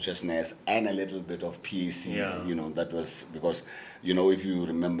black consciousness and a little bit of PAC. You know, that was because, you know, if you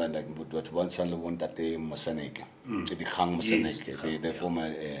remember, like what once I wanted that Mosaneke, the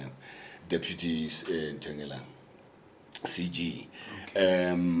former deputy CG,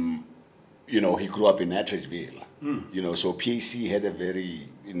 you know, he grew up in Atteridgeville. You know, so PAC had a very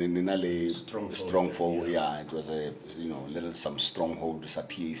stronghold. Yeah, it was a, you know, some strongholds of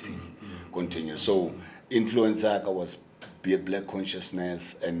PAC continued. So influencer was black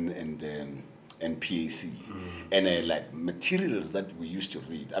consciousness and PAC, and like materials that we used to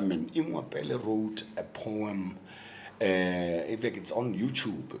read. I mean, Imwapele wrote a poem. In fact, it's on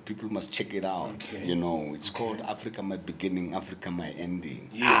YouTube. People must check it out. You know, it's called Africa My Beginning, Africa My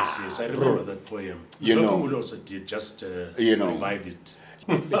Ending. Yes, I remember that poem. You know, we also did just you know, revive it.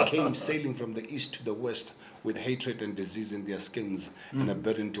 They came sailing from the east to the west with hatred and disease in their skins and a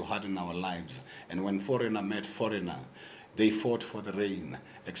burden to harden our lives. And when foreigner met foreigner, they fought for the rain.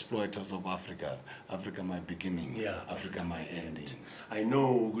 Exploiters of Africa, Africa my beginning, Africa my ending. I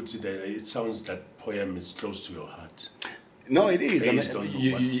know, it sounds that poem is close to your heart. No, it is. I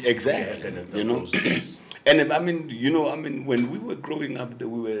mean, exactly. You know, and I mean, you know, I mean, when we were growing up, we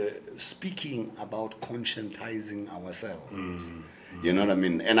were speaking about conscientizing ourselves. You know what I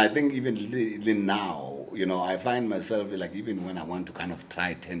mean? And I think even now, you know, I find myself like, even when I want to kind of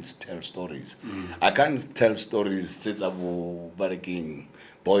try to tell stories, I can't tell stories since I'm barracking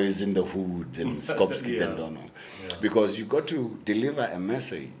boys in the hood and Skopski and Dono, because you got to deliver a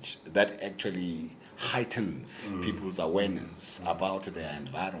message that actually heightens people's awareness about their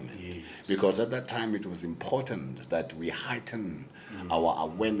environment. Because at that time it was important that we heighten our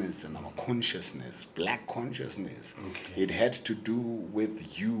awareness and our consciousness, black consciousness. It had to do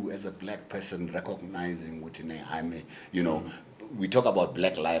with you as a black person recognizing what I'm a, you know, we talk about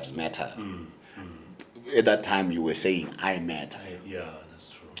Black Lives Matter. At that time you were saying I matter.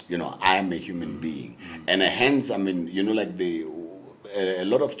 You know, I am a human being. And hence, I mean, you know, like a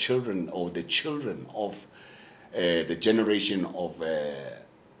lot of children, or the children of the generation of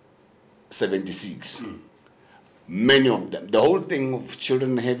 76, many of them, the whole thing of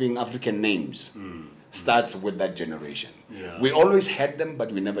children having African names starts with that generation. We always had them,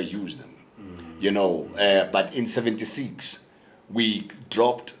 but we never used them. You know, but in 76, we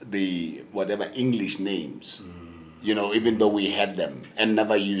dropped the whatever English names. You know, even though we had them and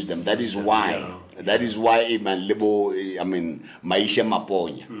never used them. That is why. That is why I mean, Maisha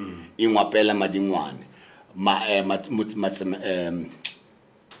Maponya, Inwapela Madingwane,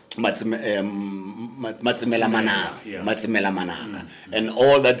 Matsimela Manaka, and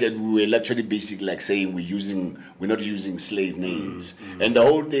all that we were actually basically like saying we're not using slave names, and the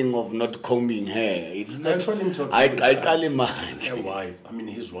whole thing of not combing hair. It's not. I call him wife. I mean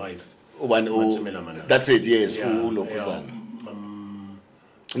his wife. That's it, yes.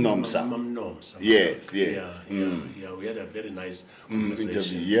 Nomsa. Yes. Yeah, we had a very nice conversation.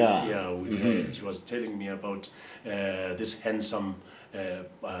 Interview, with her. She was telling me about this handsome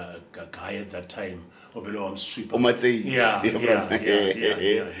guy at that time. I'm stripper. Yeah.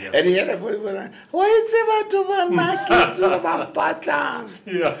 And he had a boy, why is it about my kids? You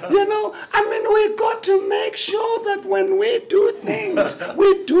know, I mean, we got to make sure that when we do things,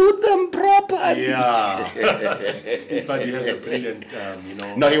 we do them proper. Yeah. But he has a brilliant,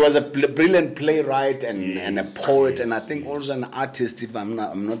 No, he was a brilliant playwright and a poet, and I think also an artist, if I'm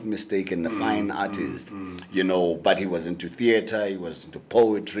not mistaken, a fine artist, but he was into theater, he was into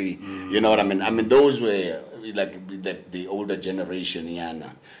poetry, you know what I mean? I mean, those were like the older generation, the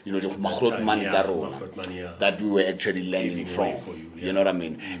that we were actually learning from, you know what I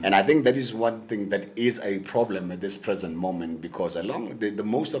mean? And I think that is one thing that is a problem at this present moment, because along the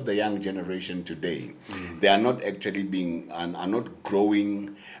most of the young generation today, they are not actually are not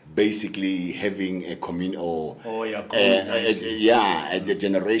growing, basically having a a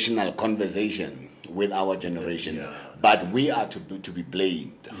generational conversation with our generation. But we are to be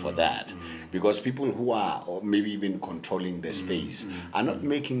blamed for that, because people who are, or maybe even controlling the space, are not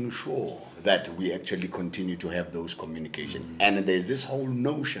making sure that we actually continue to have those communication. And there's this whole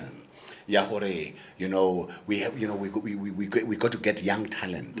notion, we got to get young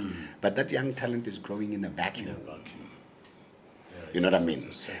talent, but that young talent is growing in a vacuum. You know what I mean?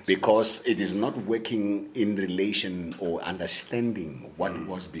 Because it is not working in relation or understanding what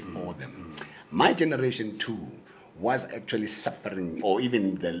was before them. My generation too was actually suffering, or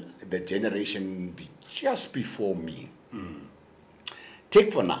even the generation just before me.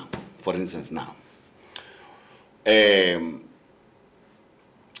 Take for instance now, if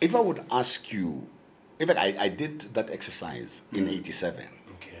I would ask you, in fact, I did that exercise in '87,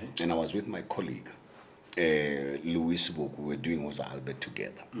 and I was with my colleague, Louis Book. We were doing Oza Albert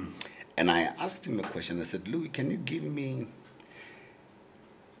together. And I asked him a question. I said, Louis, can you give me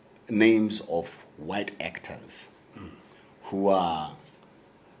names of white actors who are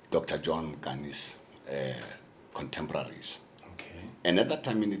Dr. John Gani's contemporaries? And at that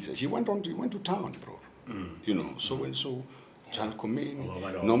time, he went to town, bro. So and so, Charles Comeni,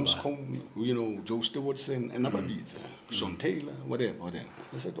 Nomscombe, Joe Stewartson, and Ababitz, Sean Taylor, whatever.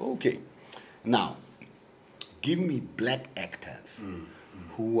 I said, okay. Now, give me black actors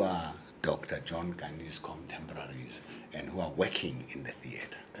who are Dr. John Gani's contemporaries and who are working in the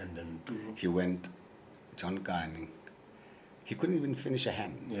theater. And then he went, John Gani, he couldn't even finish a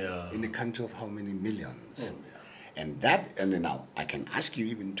hand in a country of how many millions. And then now I can ask you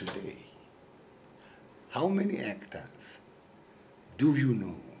even today, how many actors do you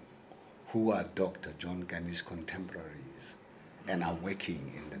know who are Dr. John Gani's contemporaries and are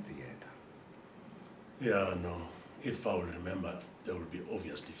working in the theater? Yeah, no. If I will remember, there will be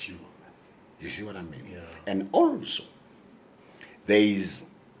obviously few. You see what I mean? Yeah. And also, there is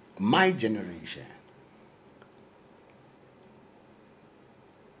my generation.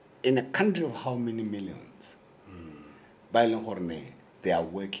 In a country of how many millions? By Lahorne, they are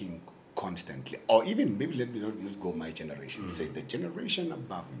working constantly. Or even, maybe let me not go my generation, say the generation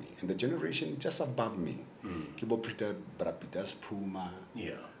above me, and the generation just above me. Kibo Peter Brapitas Puma,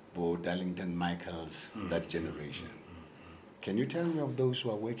 Bo Darlington Michaels, that generation. Can you tell me of those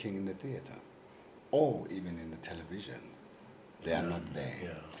who are working in the theater? Or even in the television? They are not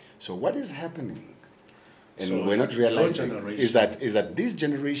there. So what is happening? And so we're not realizing is that this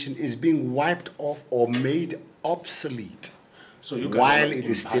generation is being wiped off or made obsolete while it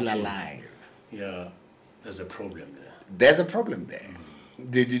is still alive. Yeah, there's a problem there. There's a problem there.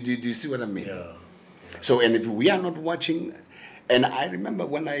 Do you see what I mean? Yeah. So, and if we are not watching, and I remember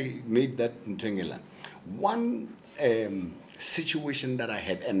when I made that Ntengela, one situation that I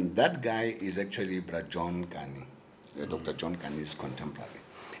had, and that guy is actually Bra John Kani, Dr. John Kani's contemporary,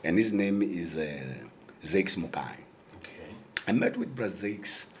 and his name is Dayz Mukai. Okay. I met with Bra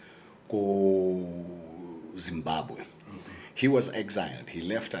Dayz go Zimbabwe. He was exiled. He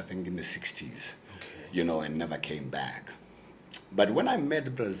left, I think, in the 60s, and never came back. But when I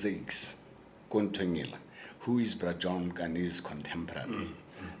met Bra Dayz Ntengela, who is Bra John Kani's contemporary,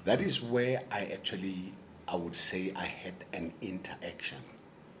 that is where I would say I had an interaction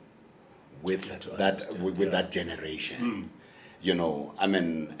with that generation.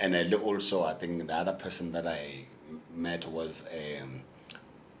 And also I think the other person that I met was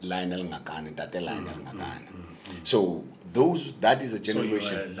Lionel Ngakane, Tate Lionel Ngakane. So that is a generation.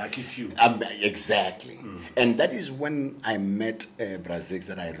 So you are lucky few. Exactly. And that is when I met Bra Dayz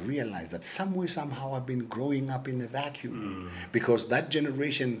that I realized that somehow I've been growing up in a vacuum. Because that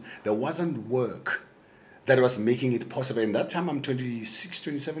generation, there wasn't work that was making it possible. In that time, I'm 26,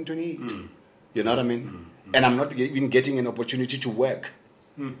 27, 28. You know what I mean? And I'm not even getting an opportunity to work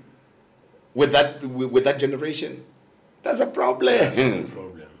with that generation. That's a problem. There's a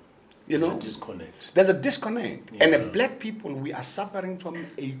problem. There's a disconnect. There's a disconnect. Yeah. And black people, we are suffering from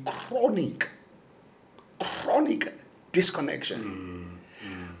a chronic disconnection.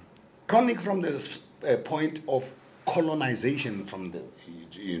 Chronic from the point of colonization from the,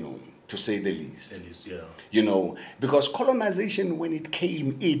 you know, to say the least. At least, yeah. You know, because colonization, when it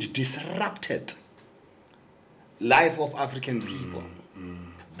came, it disrupted life of African people.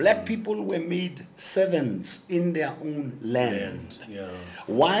 Black people were made servants in their own land. Yeah.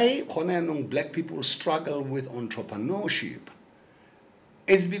 Why black people struggle with entrepreneurship?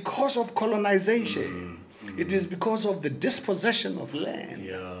 It's because of colonization. It is because of the dispossession of land.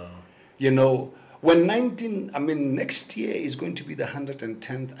 Yeah. You know, when next year is going to be the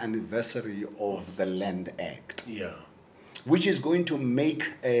 110th anniversary of the Land Act. Yeah. Which is going to make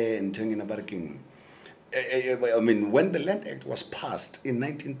when the Land Act was passed in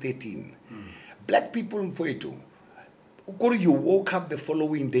 1913, black people, you woke up the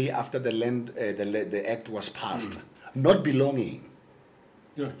following day after the act was passed, not belonging.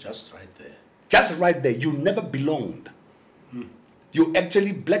 You're just right there. Just right there. You never belonged. You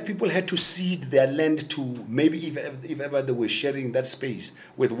actually, black people had to cede their land to, maybe if ever they were sharing that space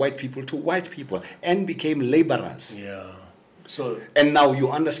with white people, to white people, and became laborers. Yeah. So, and now you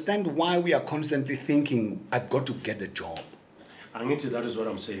understand why we are constantly thinking, I've got to get a job. That is what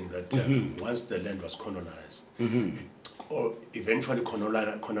I'm saying, that once the land was colonized, it, or eventually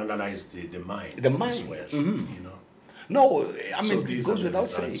colonized the mind. The mind. As well, you know. No, it goes without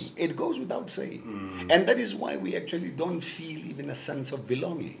saying. It goes without saying. And that is why we actually don't feel even a sense of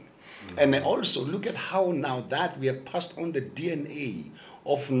belonging. And also, look at how now that we have passed on the DNA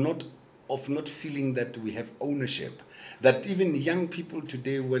of not feeling that we have ownership. That even young people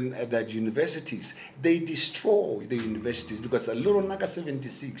today, when at universities, they destroy the universities, because at Loronaka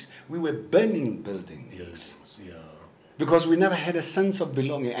 76, we were burning buildings. Yes, yeah. Because we never had a sense of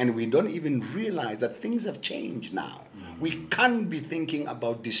belonging, and we don't even realize that things have changed now. We can't be thinking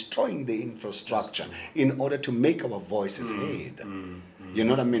about destroying the infrastructure in order to make our voices heard. You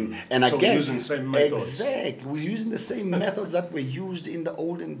know what I mean? And so again, we're using the same methods. Exactly, we're using the same methods that were used in the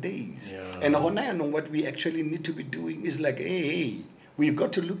olden days. Yeah. And what we actually need to be doing is like, hey, we've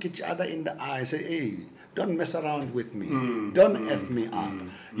got to look each other in the eye and say, hey, don't mess around with me. Don't F me up.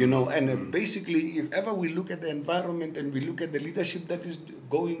 You know, and basically, if ever we look at the environment and we look at the leadership that is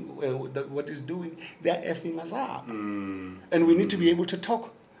going, what is doing, they're Fing us up. And we need to be able to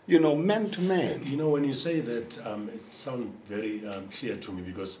talk, you know, man to man. You know, when you say that, it sounds very clear to me,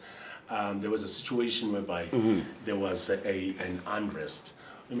 because there was a situation whereby there was an unrest.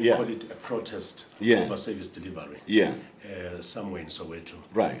 Let me call it a protest over service delivery. Yeah. Somewhere in Soweto.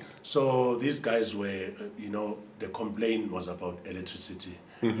 Right. So these guys were, you know, the complaint was about electricity,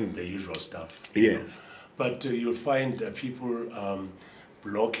 the usual stuff. Yes. Know. But you'll find people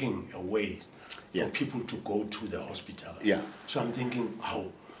blocking a way for people to go to the hospital. Yeah. So I'm thinking, how?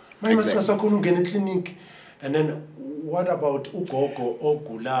 Exactly. And then what about ugogo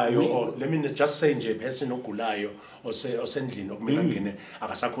ogulayo, or let me just say nje person ogulayo osendlini okumele ngene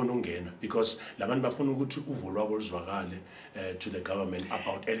akasakhona ungena, because labantu bafuna ukuthi uvo lwabo luzwakale to the government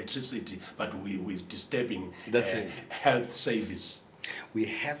about electricity, but we're disturbing health service. We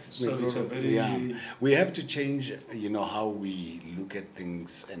have to change, you know, how we look at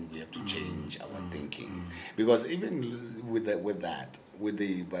things, and we have to change our thinking, because even with the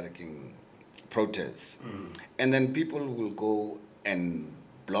barracking protests, and then people will go and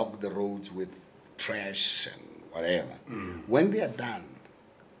block the roads with trash and whatever. When they are done,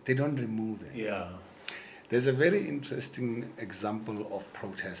 they don't remove it. Yeah. There's a very interesting example of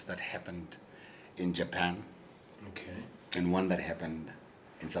protest that happened in Japan. Okay. And one that happened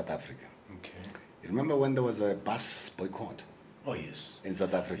in South Africa. Okay. You remember when there was a bus boycott? Oh, yes. In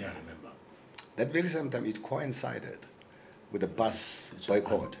South Africa? Yeah, I remember. That very same time, it coincided with a bus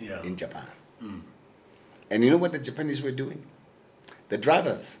boycott in Japan. And you know what the Japanese were doing? The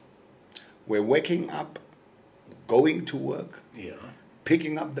drivers were waking up, going to work,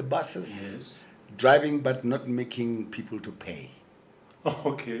 picking up the buses, driving but not making people to pay. Oh,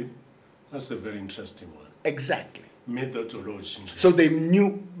 okay. That's a very interesting one. Exactly. Methodology. So they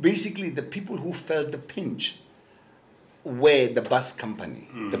knew, basically, the people who felt the pinch were the bus company,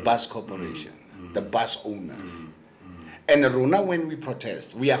 the bus corporation, the bus owners. And Rona, when we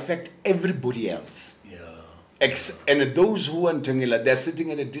protest, we affect everybody else. Yeah. And those who are Ntongela, they're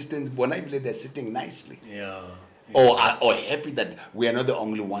sitting at a distance, they're sitting nicely. Yeah. Or happy that we are not the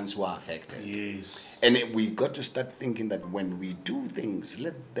only ones who are affected. Yes. And we got to start thinking that when we do things,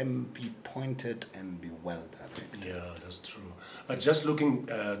 let them be pointed and be well directed. Yeah, that's true. But just looking,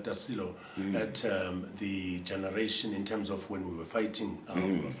 Sello, at the generation in terms of when we were fighting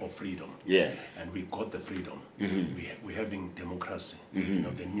for freedom. Yes. And we got the freedom. We're having democracy. You know,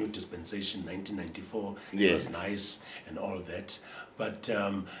 the new dispensation, 1994, it was nice and all that. But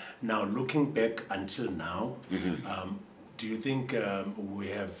now looking back until now, Do you think we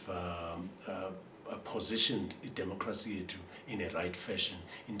have positioned democracy in a right fashion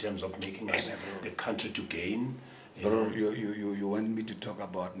in terms of making us the country to gain? Bro, you want me to talk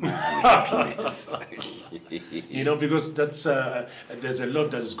about my unhappiness? Because that's there's a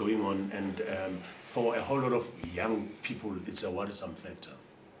lot that is going on, and for a whole lot of young people, it's a worrisome factor.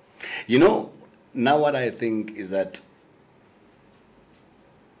 Now what I think is that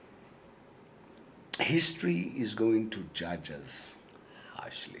history is going to judge us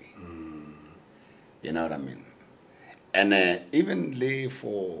harshly. You know what I mean? And even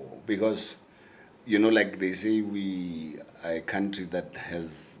because, like they say, we are a country that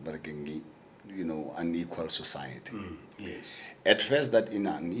has, unequal society. Yes. At first, that in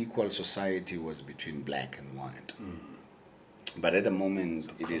an equal society was between black and white. But at the moment,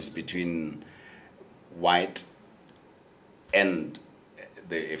 it is between white and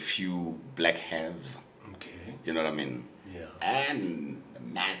a few black haves. Okay. You know what I mean? Yeah. And the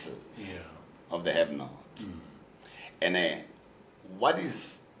masses of the have-nots. And what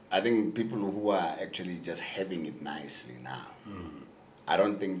is, I think people who are actually just having it nicely now, I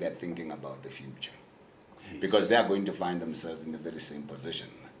don't think they're thinking about the future. Because they are going to find themselves in the very same position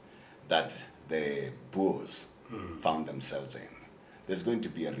that the Boers found themselves in. There's going to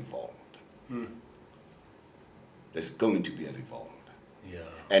be a revolt. There's going to be a revolt. Yeah.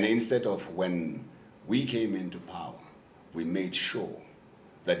 And instead of when we came into power, we made sure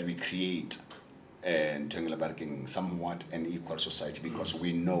that we create somewhat an equal society because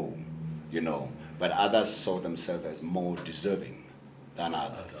we know, but others saw themselves as more deserving than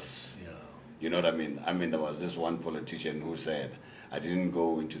others. Yeah. You know what I mean? There was this one politician who said, I didn't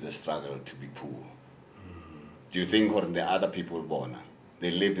go into the struggle to be poor. Do you think the other people born,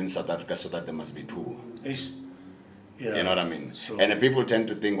 they lived in South Africa so that they must be poor? Yeah. You know what I mean? So, and the people tend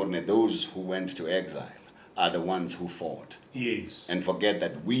to think those who went to exile are the ones who fought. Yes. And forget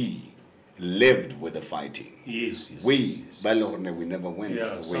that we lived with the fighting. Yes. We never went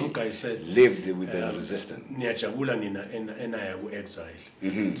away. Some guy said, lived with the resistance. Niyajabula nina enaya ku-exile.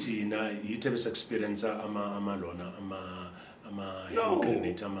 Thina yithi experience amalona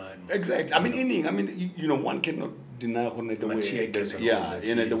Exactly. One cannot deny the way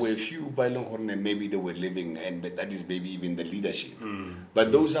there were a few maybe they were living, and that is maybe even the leadership.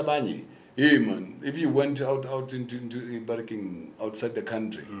 But those abanye, hey man, if you went out into barking outside the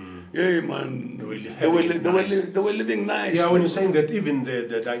country, hey man, they were living nice. Yeah, when you're saying that, even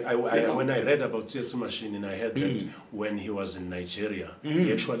when I read about C.S. Machine, and I heard that when he was in Nigeria,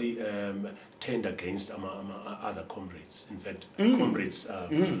 he actually turned against other comrades. In fact, comrades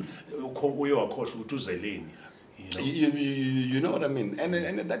we are called Utuzeleni. You know what I mean? And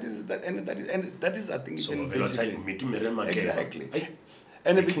that is I think so exactly.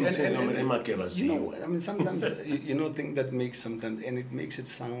 Sometimes thing that makes it makes it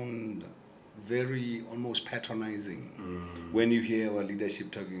sound very almost patronizing when you hear our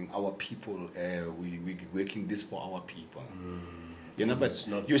leadership talking, our people, we working this for our people. But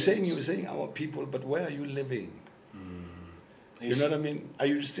you're saying our people, but where are you living? You know what I mean? Are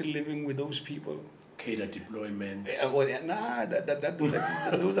you still living with those people? Cater deployment. Those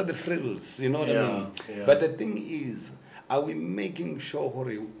are the frills. You know what I mean? Yeah. But the thing is, are we making sure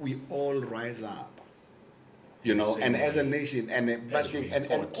we all rise up? And as a nation, and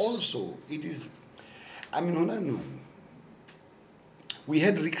also it is. We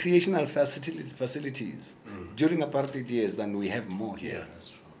had recreational facilities during apartheid years than we have more here. Yeah, that's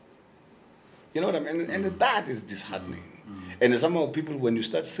true. You know what I mean? And that is disheartening. And somehow people, when you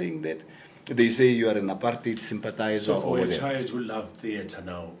start saying that, they say you are an apartheid sympathizer. So for a child who loves theater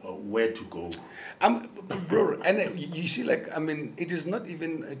now, where to go? Bro, and you see, it is not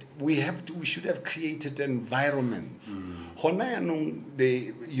even. We should have created environments. There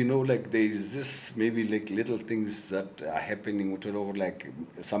is this maybe little things that are happening. Like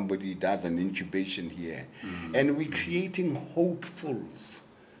somebody does an incubation here, and we're creating hopefuls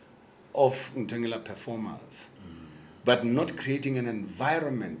of Ntangela performers. But not creating an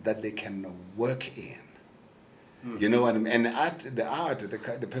environment that they can work in. You know what I mean? And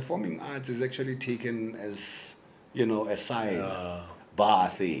the performing arts is actually taken as, a side bar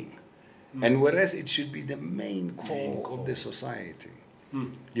thing. And whereas it should be the main core of the society.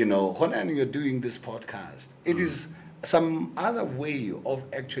 When you're doing this podcast, it is some other way of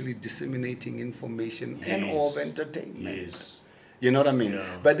actually disseminating information and of entertainment. Yes. You know what I mean?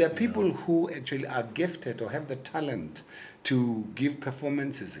 Yeah, but there are people who actually are gifted or have the talent to give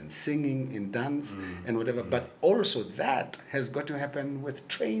performances in singing, in dance, and whatever. But also that has got to happen with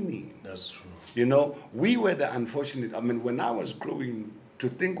training. That's true. We were the unfortunate. When I was growing, to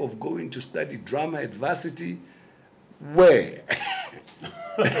think of going to study drama at varsity, Where?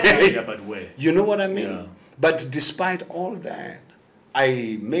 Yeah, but where? You know what I mean? Yeah. But despite all that,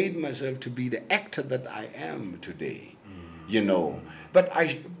 I made myself to be the actor that I am today, you know. But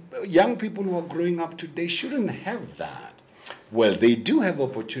young people who are growing up today shouldn't have that. Well, they do have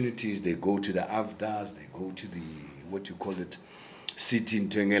opportunities. They go to the AVDAs, they go to the, what you call it, City in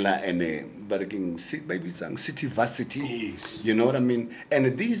Twengela and maybe City Varsity. Yes. You know what I mean?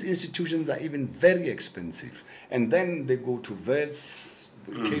 And these institutions are even very expensive. And then they go to Wits,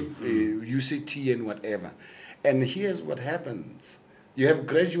 UCT and whatever. And here's what happens. You have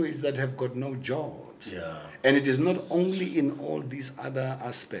graduates that have got no jobs. Yeah. And it is not only in all these other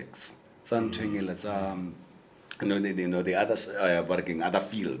aspects. The others working other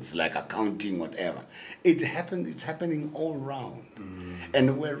fields like accounting, whatever. It's happening all round.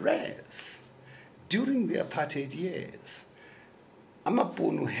 And whereas during the apartheid years,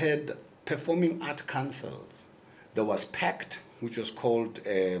 Amaponu had performing art councils. There was PACT, which was called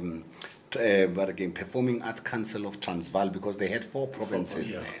Performing Arts Council of Transvaal, because they had 4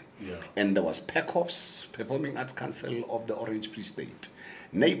 provinces there. Yeah. And there was PACOFS, Performing Arts Council of the Orange Free State,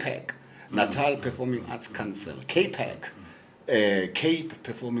 NAPAC, Natal Performing Arts Council, KPAC, Cape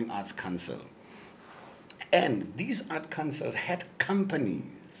Performing Arts Council. And these art councils had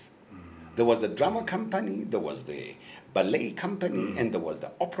companies. There was the drama company, there was the ballet company, and there was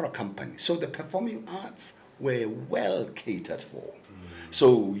the opera company. So the performing arts were well catered for.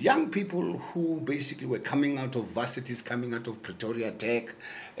 So young people who basically were coming out of varsities, coming out of Pretoria Tech,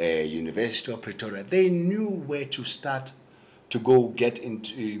 University of Pretoria, they knew where to start to go get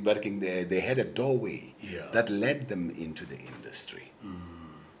into working there. They had a doorway that led them into the industry.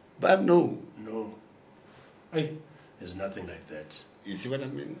 But no. Hey, there's nothing like that. You see what I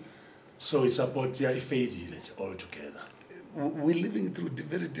mean? So it's about fading altogether. We're living through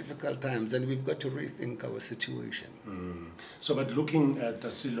very difficult times, and we've got to rethink our situation. So, but looking at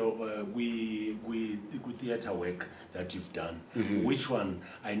Sello, with theatre work that you've done, which one,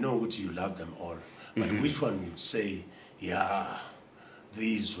 I know which you love them all, but which one you'd say, yeah,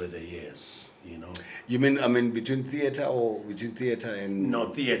 these were the years, you know? You mean, between theatre or between theatre and... No,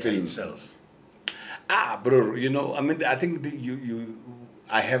 theatre film itself. Bro, I think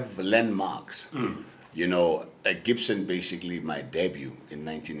I have landmarks. You know, Gibson, basically my debut in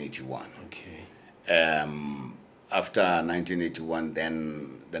 1981. Okay. After 1981,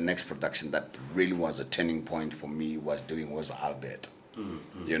 then the next production that really was a turning point for me was Albert.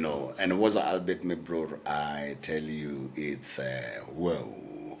 You know, and was Albert, my bro, I tell you, it's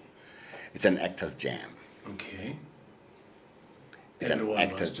whoa. It's an actor's jam. Okay. It's Everyone an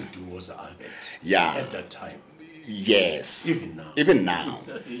actor's wants to do was Albert. Yeah. At that time. Yes. Even now. Even now.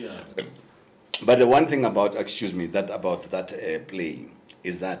 Yeah. But the one thing about that play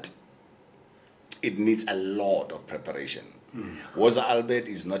is that it needs a lot of preparation. Was Albert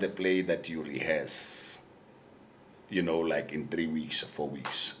is not a play that you rehearse, you know, like in 3 weeks or 4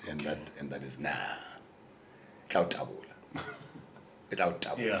 weeks, and that is it's out tabula. It's out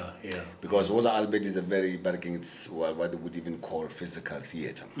tabula. Yeah. Because Was Albert is a very it's what they would even call physical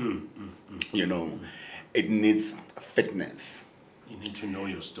theater. You know, it needs fitness. You need to know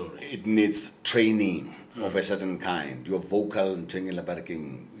your story. It needs training of a certain kind. Your vocal,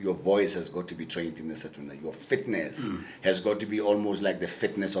 your voice has got to be trained in a certain way. Your fitness has got to be almost like the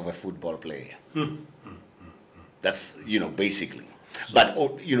fitness of a football player. That's, basically. But,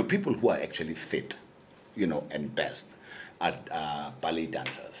 people who are actually fit, and best are ballet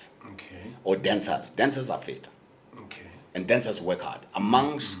dancers. Okay. Or dancers. Dancers are fit. Okay. And dancers work hard.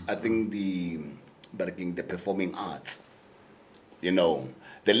 Amongst, I think, the performing arts, the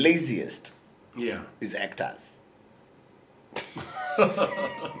laziest is actors.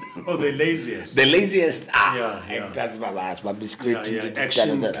 Oh, the laziest. The laziest actors,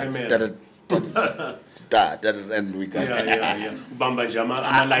 action, and we can Bamba Jama,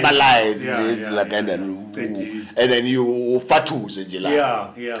 and then you fatus.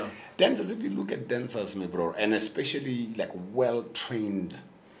 Yeah. Dancers, if you look at dancers, my bro, and especially like well-trained,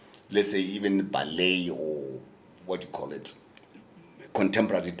 let's say even ballet or what you call it,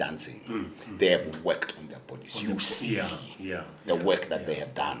 contemporary dancing, they have worked on their bodies. You see the work that they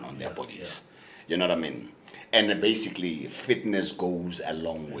have done on their bodies. You know what I mean? And basically, fitness goes a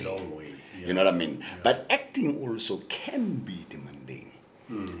long way. You know what I mean? But acting also can be demanding,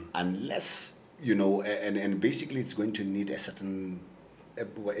 unless, and basically it's going to need a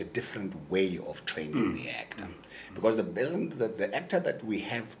different way of training the actor. Because the actor that we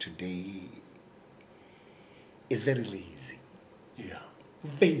have today is very lazy. Yeah.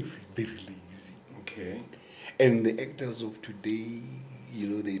 Very, very lazy. Okay. And the actors of today,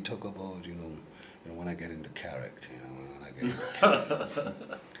 they talk about, I want to get into character, I getting to character.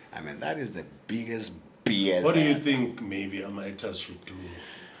 I mean, that is the biggest BS. What do you think maybe actors should do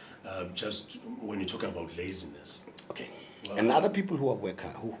just when you talk about laziness? Okay. Well, and other people who work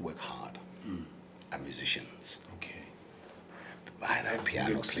hard are musicians. Okay. Either a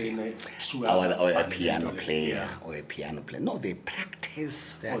piano player, or a piano player, or a piano player. No, they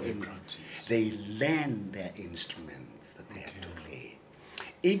practice they learn their instruments that they have to play.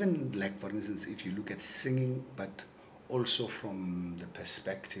 Even like, for instance, if you look at singing, but also from the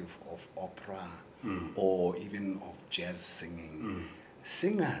perspective of opera or even of jazz singing,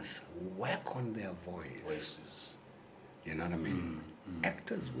 singers work on their voices. You know what I mean?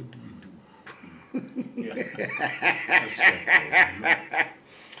 Actors, what do we do?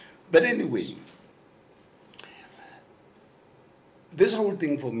 But anyway, this whole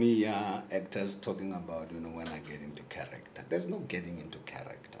thing for me, actors talking about, when I get into character. There's no getting into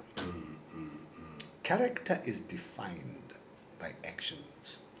character. Character is defined by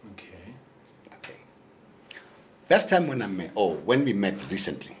actions. Okay. Okay. First time when we met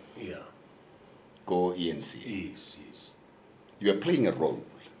recently. Yeah. Go ENC. Yes. You were playing a role.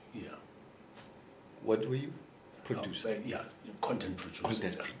 Yeah. What were you? Producer. Content producer.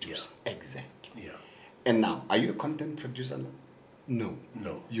 Content producer. Yeah. Exactly. Yeah. And now, are you a content producer now? No.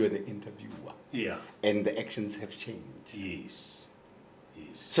 You are the interviewer. Yeah. And the actions have changed. Yes.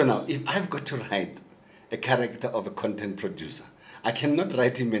 So now, if I've got to write a character of a content producer, I cannot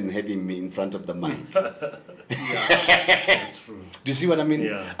write him and have him in front of the mic. That's true. Do you see what I mean?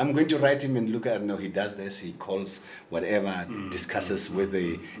 Yeah. I'm going to write him and look at, no, he does this, he calls whatever, discusses with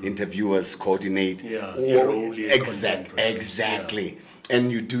the interviewers, coordinate. Yeah. Exactly. Yeah.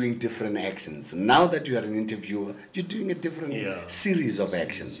 And you're doing different actions. Now that you are an interviewer, you're doing a different series of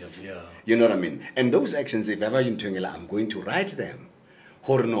actions. Yeah. You know what I mean? And those actions, if ever you're doing, I'm going to write them.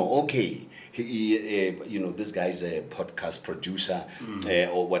 Or no, okay, this guy's a podcast producer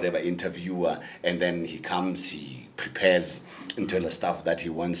or whatever, interviewer, and then he comes, he prepares into the stuff that he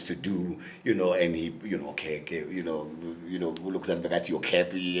wants to do, and he, looks at your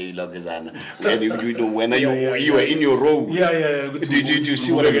cap, and when you are in your role. Yeah. Do you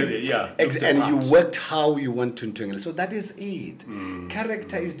see what I mean? Yeah. And you worked how you want to. So that is it.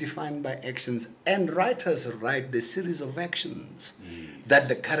 Character is defined by actions, and writers write the series of actions that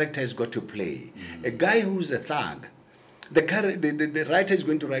the character has got to play. A guy who's a thug, the writer is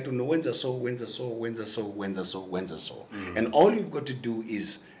going to write, when's a so. And all you've got to do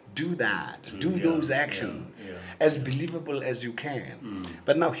is do that, do those actions as believable as you can.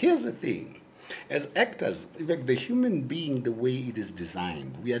 But now here's the thing. As actors, in fact, the human being, the way it is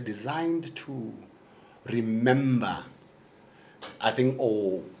designed, we are designed to remember, I think,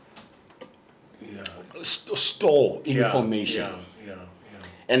 or store information.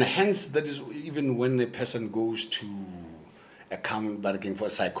 And hence, that is even when a person goes to for a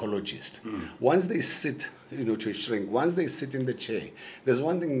psychologist, once they sit, to a shrink, once they sit in the chair, there's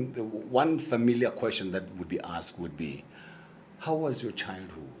one familiar question that would be asked would be, how was your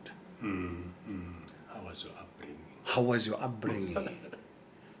childhood? How was your upbringing?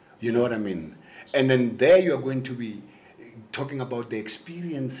 You know what I mean? And then there you are going to be talking about the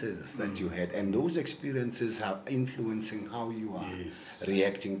experiences that you had, and those experiences are influencing how you are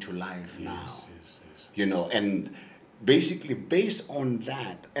reacting to life now. And basically based on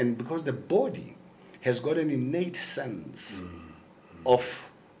that, and because the body has got an innate sense of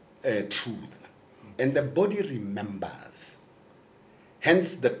truth, and the body remembers.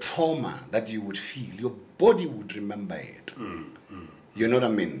 Hence the trauma that you would feel, your body would remember it. You know what I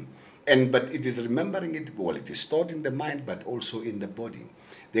mean? But it is remembering it, it is stored in the mind, but also in the body.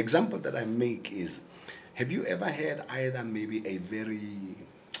 The example that I make is, have you ever had either maybe a very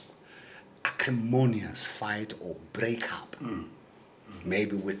acrimonious fight or breakup,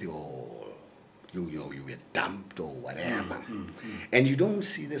 maybe with you were dumped or whatever, and you don't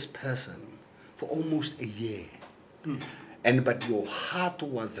see this person for almost a year, but your heart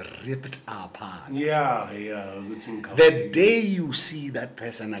was ripped apart. The day you see that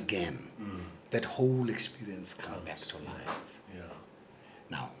person again, that whole experience comes back to life.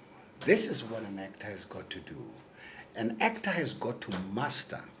 Now, this is what an actor has got to do. An actor has got to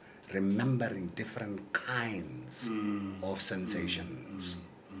master remembering different kinds of sensations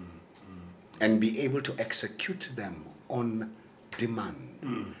and be able to execute them on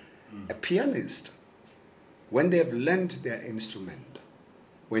demand. A pianist, when they have learned their instrument,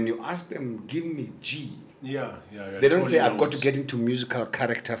 when you ask them, give me G, they don't say, I've got to get into musical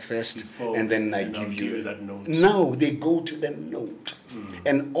character first and then I give you that note. No, they go to the note.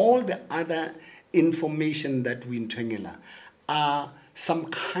 And all the other information that we are some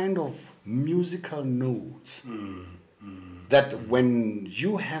kind of musical notes that when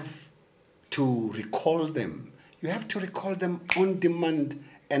you have to recall them, you have to recall them on demand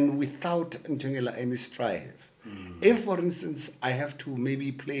and without any strife. If, for instance, I have to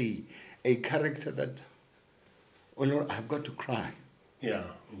maybe play a character that, well, Lord, I've got to cry. Yeah,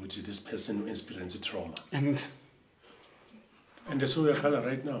 which is this person who experienced trauma. And that's who we are color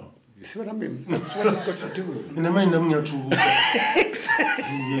right now. you see what I mean? That's what it's got to do. Exactly.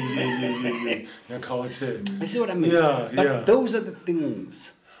 You see what I mean? Yeah, but yeah. those are the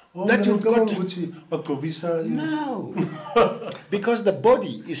things that you've got to... No. Because the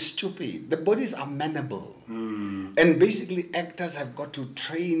body is stupid. The bodies are manable. And basically actors have got to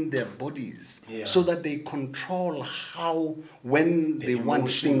train their bodies so that they control how, when they want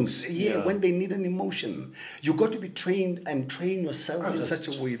things. When they need an emotion. You've got to be trained and train yourself in such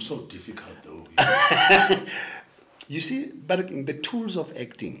a way. So difficult though. You see, but the tools of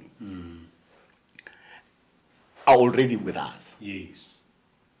acting are already with us. Yes.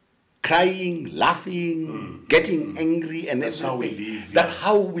 Crying, laughing, getting angry, and that's everything. How we live. That's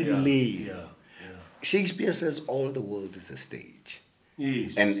how we live. Yeah. Shakespeare says all the world is a stage.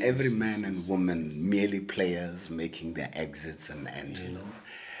 Yes. And every man and woman merely players making their exits and entries.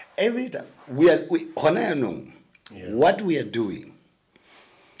 Every time what we are doing,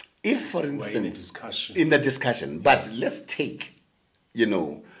 if for instance in a discussion. In the discussion, but let's take,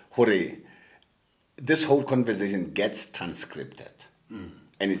 this whole conversation gets transcribed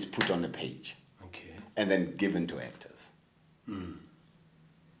and it's put on a page. Okay. And then given to actors.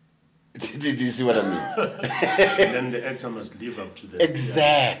 Did you see what I mean? And then the actor must live up to that.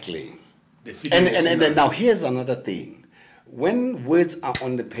 Exactly. Yeah. And then now here's another thing. When words are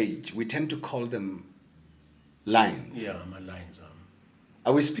on the page, we tend to call them lines. Yeah, my lines are.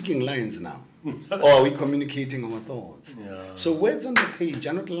 Are we speaking lines now? Or are we communicating our thoughts? Yeah. So words on the page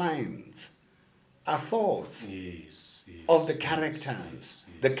are not lines, are thoughts of the characters.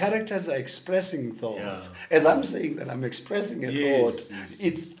 The characters are expressing thoughts. Yeah. As I'm saying that I'm expressing a thought,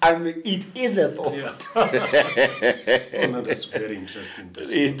 it is a thought. Yeah. Oh, no, that's very interesting.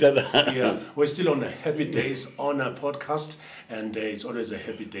 Yeah, we're still on a Happy Days on a podcast, and it's always a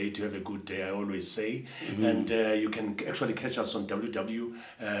happy day to have a good day, I always say. And you can actually catch us on Cold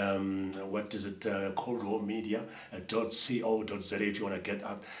War Media .co.za if you want to get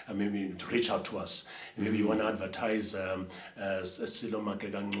up and maybe reach out to us. Maybe you want to advertise Sello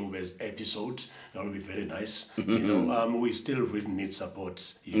Maake Ka-Ncube's episode. That would be very nice. We still really need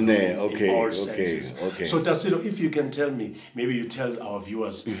support in all senses. Okay. So Tassilo, if you can tell me, maybe you tell our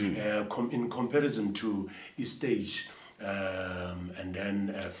viewers, in comparison to stage and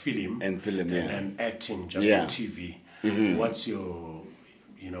then film and then acting just on TV, what's your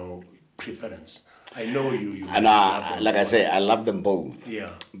preference? I know you and like I say, I love them both.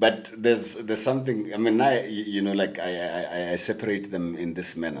 Yeah. But there's something. I mean, I separate them in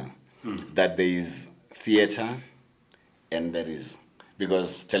this manner, that there is theater, and there is,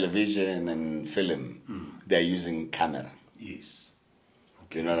 because television and film, they're using camera. Yes.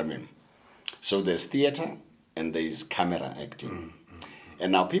 Okay. You know what I mean? So there's theater and there is camera acting.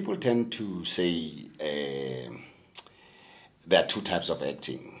 And now people tend to say there are two types of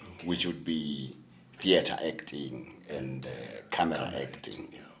acting, which would be theater acting and camera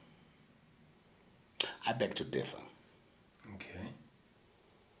acting. I beg to differ. Okay.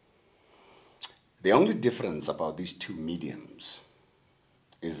 The only difference about these two mediums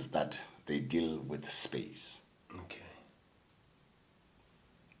is that they deal with space. Okay.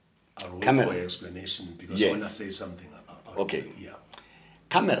 I'll wait for your explanation, because when I say something about it. Yeah.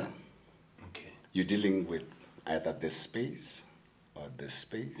 Camera. Okay. You're dealing with either this space or this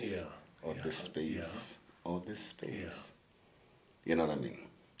space. Or this space, or this space. You know what I mean?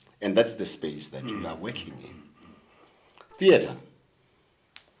 And that's the space that you are working in. Theater.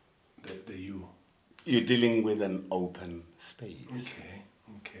 You're dealing with an open space.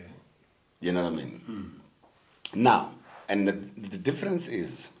 Okay. You know what I mean? Now, and the difference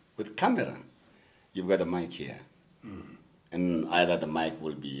is, with camera, you've got a mic here. And either the mic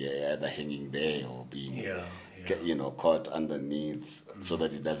will be either hanging there or being... caught underneath so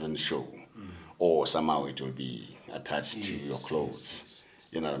that it doesn't show, or somehow it will be attached to your clothes.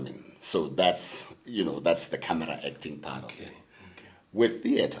 You know what I mean? So that's the camera acting part of it. With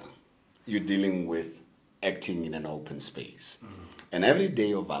theater, you're dealing with acting in an open space, and every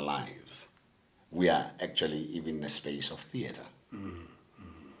day of our lives, we are actually even in a space of theater.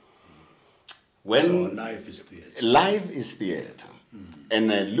 So life is theater. Life is theater,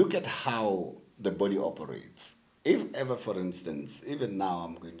 and look at how the body operates. If ever, for instance, even now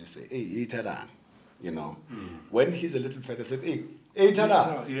I'm going to say, hey, tada, when he's a little further, I said, hey,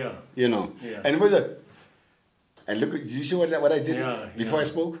 tada, and And look, you see what I did before I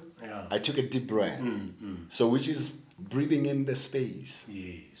spoke? Yeah. I took a deep breath. So which is breathing in the space.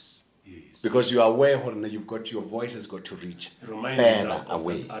 Yes, yes. Because you are aware when you've got your voice has got to reach further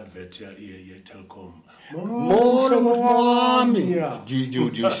away. Advert, telecom. Do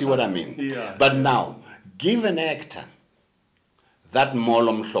you see what I mean? Yeah. But now, give an actor that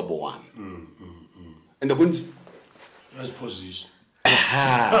molo mhlobo wami. And the guns. That's position.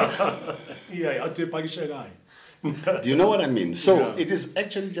 Do you know what I mean? So it is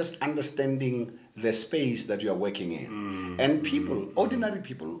actually just understanding the space that you are working in. And people, ordinary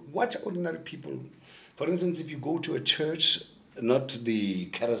people, watch ordinary people. For instance, if you go to a church, not the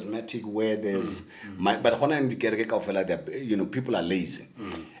charismatic where there's, but you know, people are lazy.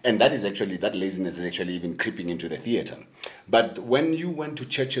 And that laziness is actually even creeping into the theater. But when you went to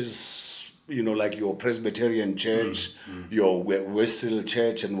churches, you know, like your Presbyterian church, your Wesel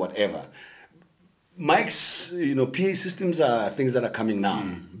church and whatever, mics, you know, PA systems are things that are coming now.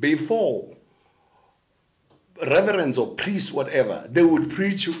 Before, reverends or priests, whatever, they would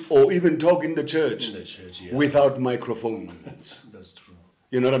preach or even talk in the church, without microphones. That's true.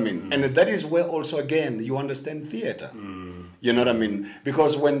 You know what I mean? And that is where also, again, you understand theater. You know what I mean?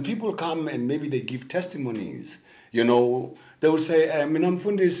 Because when people come and maybe they give testimonies, you know, they will say,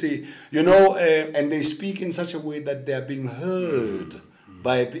 you know, and they speak in such a way that they are being heard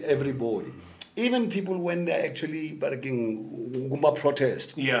by everybody. Even people when they're actually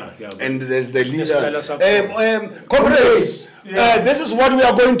protest. And there's the leader. Comrades, this is what we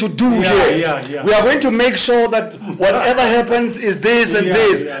are going to do here. We are going to make sure that whatever happens is this and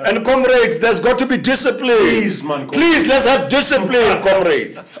this. And comrades, there's got to be discipline. Please, let's have discipline,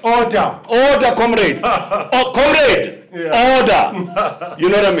 comrades. Order, comrades. Comrade, order. You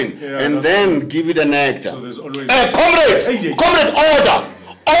know what I mean? And then give it an actor. So comrades, comrade, order.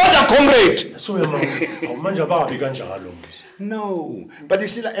 Order, comrade. No, but you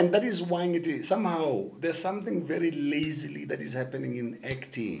see, and that is why it is somehow there's something very lazily that is happening in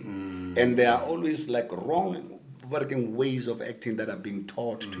acting, and there are always like wrong working ways of acting that are being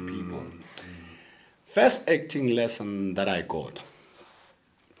taught to people. First acting lesson that I got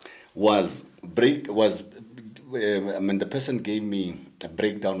was when the person gave me a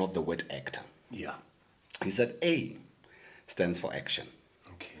breakdown of the word actor. Yeah, he said A stands for action.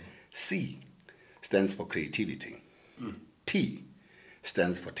 C stands for creativity. T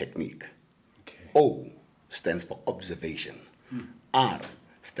stands for technique. O stands for observation. R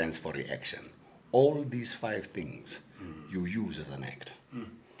stands for reaction. All these 5 things you use as an actor.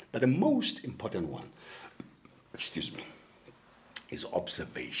 But the most important one, excuse me, is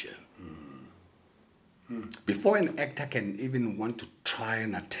observation. Before an actor can even want to try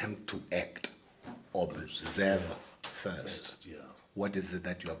and attempt to act, observe first. What is it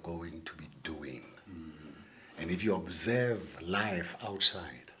that you are going to be doing? And if you observe life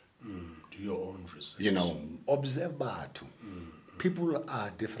outside, do your own research. You know, observe Batu. People are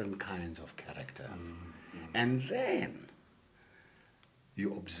different kinds of characters. And then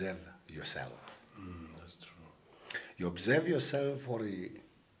you observe yourself. That's true. You observe yourself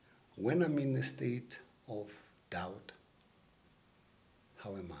when I'm in a state of doubt,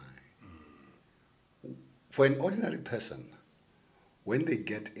 how am I? For an ordinary person, when they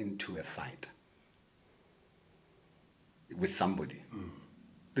get into a fight with somebody,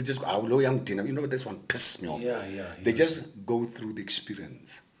 they just go, you know, this one pissed me off. They just go through the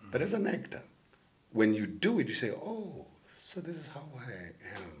experience. But as an actor, when you do it, you say, oh, so this is how I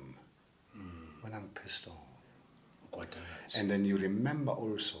am when I'm pissed off. Quite nice. And then you remember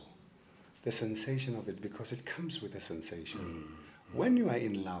also the sensation of it, because it comes with a sensation. When you are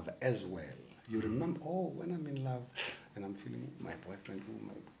in love as well, you remember, oh, when I'm in love and I'm feeling my boyfriend, oh,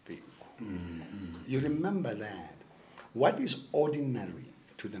 my baby. You remember that. What is ordinary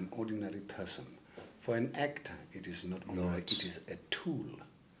to an ordinary person, for an actor, it is not ordinary. It is a tool.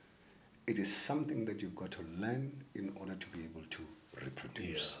 It is something that you've got to learn in order to be able to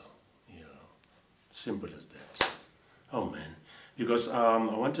reproduce. Yeah. Simple as that. Oh, man. Because I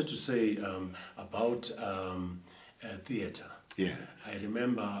wanted to say about theater. Yes. I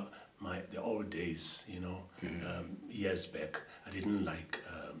remember the old days, you know, years back. I didn't like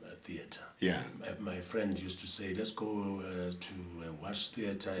theater. Yeah. My friend used to say, let's go to watch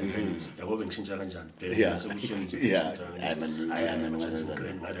theater, and then I am just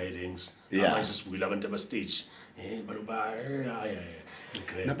will have a stage.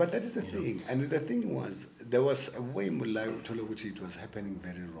 No, but that is the thing. And the thing was, there was a way it was happening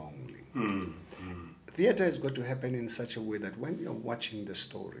very wrongly. Theater has got to happen in such a way that when you're watching the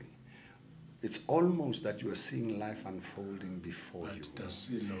story, it's almost that you are seeing life unfolding before you. Does,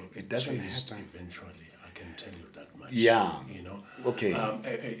 you know, it doesn't happen eventually. can tell you that much. Yeah. You know. Okay.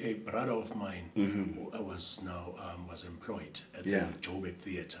 A brother of mine who was employed at the Joburg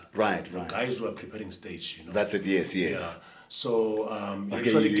Theatre. Right. The guys who are preparing stage. You know. That's it. Yes. Yeah. So he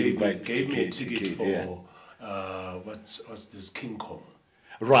actually gave me a ticket for what's this King Kong.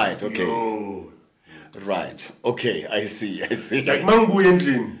 Right. Okay. Yo. Right. Okay. I see. Like mangu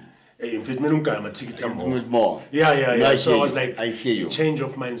endlini. In fact, more. Yeah. So I was like, I hear you. Change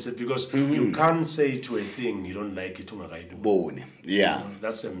of mindset, because you can't say to a thing you don't like it. Yeah.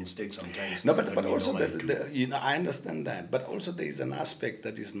 That's a mistake sometimes. No, but also I understand that. But also there is an aspect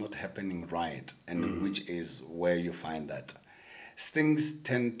that is not happening right, and which is where you find that things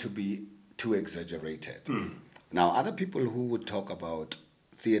tend to be too exaggerated. Now, other people who would talk about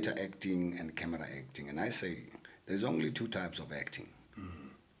theater acting and camera acting, and I say there's only two types of acting.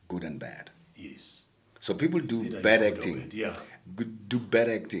 Good and bad. Yes. So people do bad acting. Do bad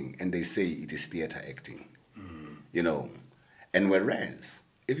acting, and they say it is theater acting. You know, and whereas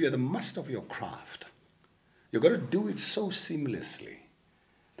if you're the master of your craft, you've got to do it so seamlessly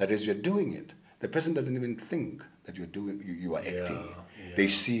that as you're doing it, the person doesn't even think that you are acting. They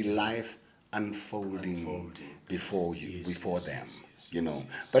see life unfolding before you, before them. You know,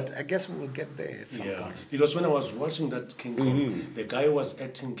 but I guess we'll get there at some point. Because when I was watching that King Kong, the guy who was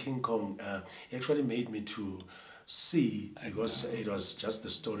acting King Kong, he actually made me to see, because it was just the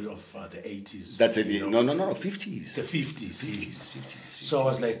story of the 80s. That's it. You know? No, 50s. The 50s. So I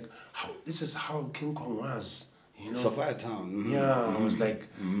was like, this is how King Kong was. You know? Sophia Town. I was like,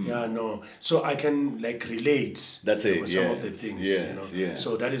 so I can like relate. That's it. With some of the things. Yes.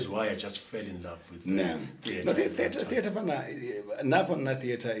 So that is why I just fell in love with theater. No,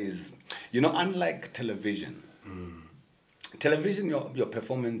 theater is, unlike television. Television, your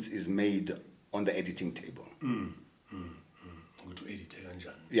performance is made on the editing table.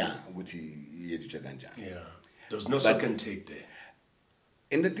 Yeah. There was no second take there.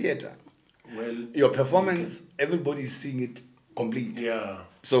 In the theater, well, your performance, everybody's seeing it complete. Yeah.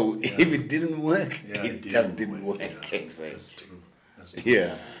 So if it didn't work, it just didn't work. Exactly. That's true.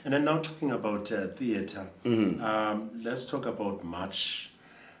 Yeah. And then now talking about theater, let's talk about March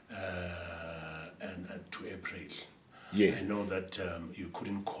and to April. Yes. I know that you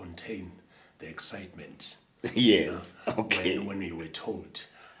couldn't contain the excitement. Yes. Okay. When you were told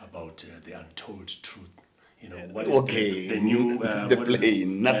about the untold truth. What is the new the play,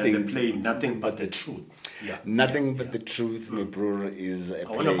 Nothing But the Truth. Yeah. Nothing But the Truth, my brother, is a play.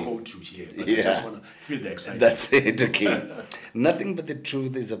 I want to quote you here, but I just want to feel the excitement. That's it, okay. Nothing But the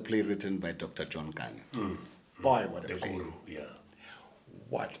Truth is a play written by Dr. John Kanye. Boy, what a play. Guru, yeah.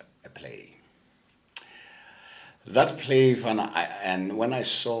 What a play. That play, and when I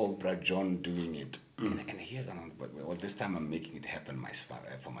saw Brad John doing it, and here's this time I'm making it happen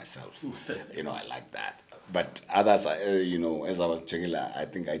for myself. I like that. But others, as I was telling you, I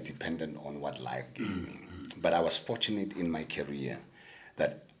think I depended on what life gave me. But I was fortunate in my career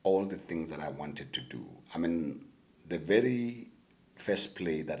that all the things that I wanted to do. I mean, the very first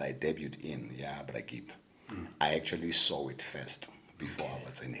play that I debuted in, Brakip, I actually saw it first before I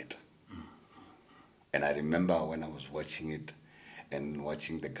was in it. And I remember when I was watching it and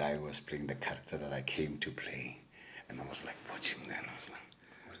watching the guy who was playing the character that I came to play. And I was like watching that, and I was like,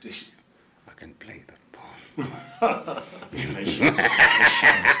 I can play that part.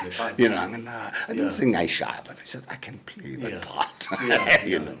 I didn't sing I shy, but I said, I can play that part.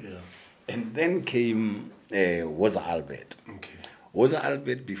 And then came Woza Albert. Okay. Woza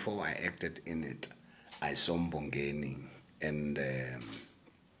Albert, before I acted in it, I saw Mbongeni and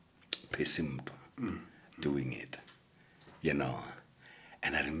Pesimto doing it,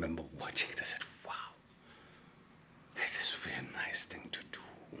 And I remember watching it, I said, wow, this is a really nice thing to do,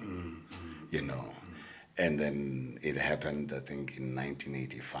 And then it happened, I think, in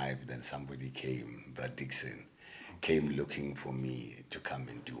 1985, then somebody came, Brad Dixon, came looking for me to come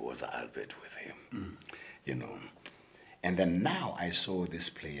and do Woza Albert with him, And then now I saw this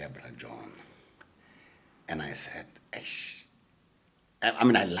player, Brad John, and I said,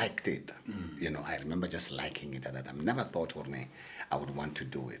 I liked it. I remember just liking it. I never thought I would want to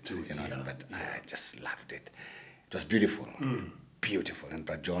do it. But I just loved it. It was beautiful, beautiful. And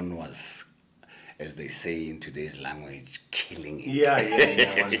Brad John was, as they say in today's language, killing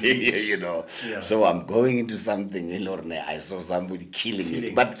it. So I'm going into something, I saw somebody killing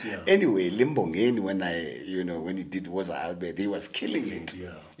it. But anyway, Limbongeni, when he did Woza Albert, he was killing it.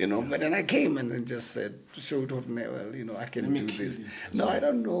 But then I came and then just said, showed I can do this. No, I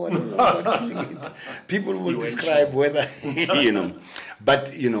don't know about killing it. People will describe whether,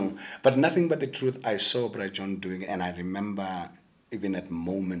 But Nothing But the Truth, I saw Brad John doing it, and I remember even at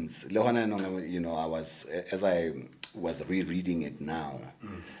moments, you know, I was, as I was rereading it now,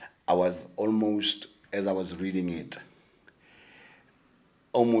 I was almost, as I was reading it,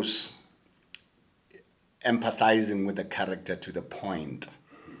 almost empathizing with the character to the point,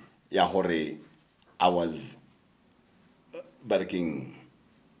 I was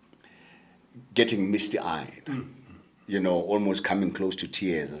getting misty-eyed, you know, almost coming close to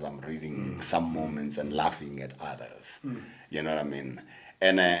tears as I'm reading some moments and laughing at others. You know what I mean?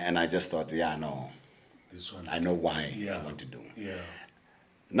 And I just thought, yeah, no, this one, I know why I want to do. Yeah.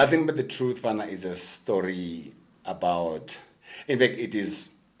 Nothing But the Truth, Fana, is a story about, in fact,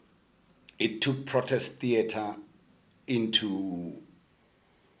 it took protest theater into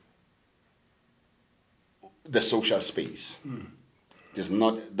the social space. It's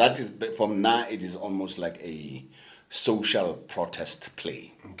not, that is, from now, it is almost like a social protest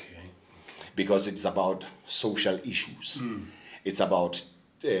play. Okay. Because it's about social issues. It's about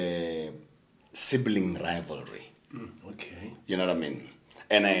sibling rivalry. Okay. You know what I mean?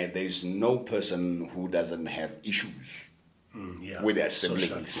 And there's no person who doesn't have issues with their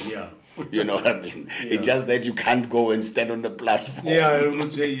siblings. Social, yeah. You know what I mean? It's just that you can't go and stand on the platform. Yeah,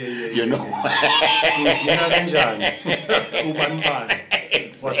 you know.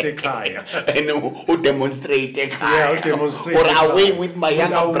 And who demonstrate or away with my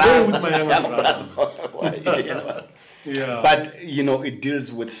younger brother. You know? Yeah. But you know, it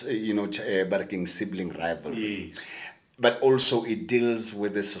deals with barking sibling rivalry. Yes. But also it deals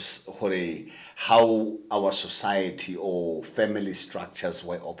with this how our society or family structures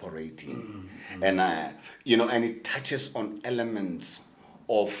were operating, and and it touches on elements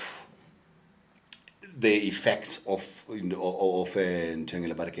of the effects of the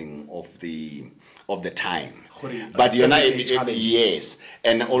time. But yes,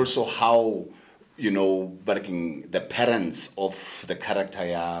 and also how the parents of the character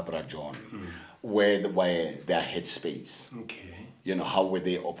ya Brajon were their headspace. Okay. How were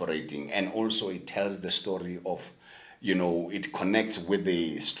they operating? And also it tells the story of, it connects with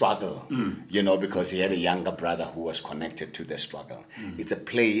the struggle, because he had a younger brother who was connected to the struggle. It's a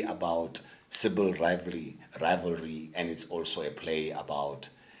play about sibling rivalry, and it's also a play about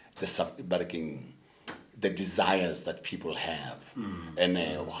the desires that people have, and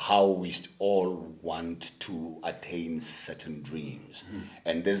how we all want to attain certain dreams.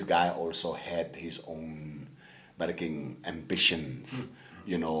 And this guy also had his own ambitions,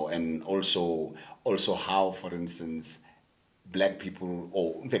 and also how, for instance, black people,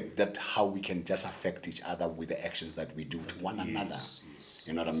 or in fact, that how we can just affect each other with the actions that we do to one another.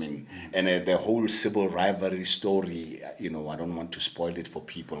 You know what I mean? And the whole civil rivalry story, I don't want to spoil it for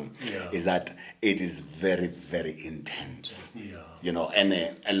people, is that it is very, very intense. And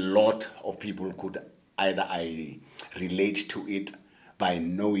a lot of people could either relate to it by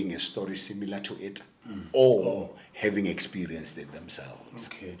knowing a story similar to it, or having experienced it themselves.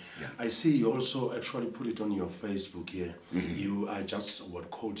 Okay. Yeah. I see you also actually put it on your Facebook here. I just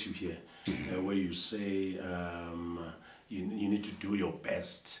quote you here, where you say, you need to do your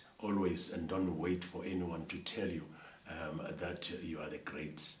best always, and don't wait for anyone to tell you that you are the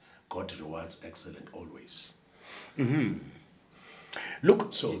great. God rewards excellent always.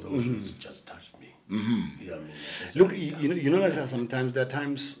 Look, so those words just touched me. Yeah, I mean, look, you know, sometimes there are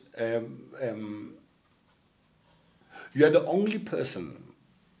times you are the only person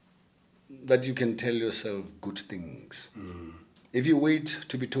that you can tell yourself good things. If you wait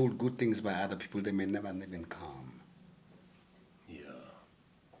to be told good things by other people, they may never even come.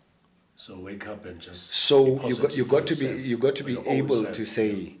 So wake up and just. So you got to be able to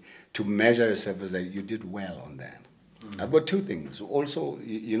say, to measure yourself as like you did well on that. I've got two things. Also,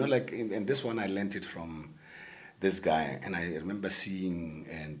 like in this one, I learned it from this guy, and I remember seeing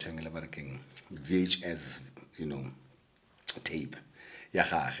and VHS, tape. Do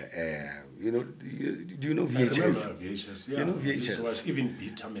you know VHS? I remember VHS, yeah. You know VHS? It was even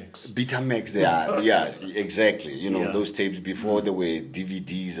Betamax. Betamax, they are, yeah, exactly. Those tapes before there were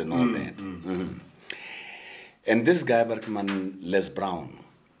DVDs and all that. And this guy, Barkman Les Brown,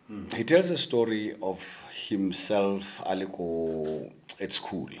 he tells a story of himself, Aliko, at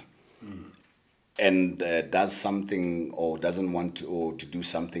school. And does something, or doesn't want to, or to do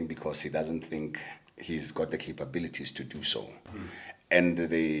something because he doesn't think he's got the capabilities to do so. And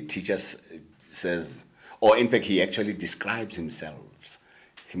the teacher says, or in fact, he actually describes himself,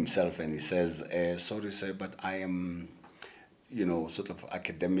 and he says, sorry, sir, but I am, sort of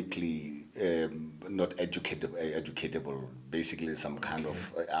academically not educatable, basically some kind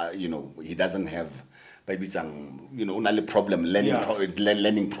of, he doesn't have, maybe some, problem,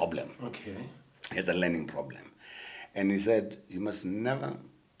 learning problem. Okay. He has a learning problem. And he said, you must never,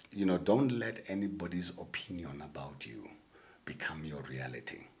 don't let anybody's opinion about you become your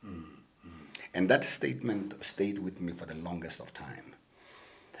reality. And that statement stayed with me for the longest of time.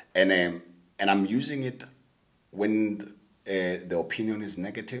 And I'm using it when the opinion is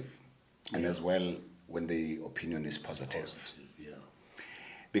negative, and as well when the opinion is positive.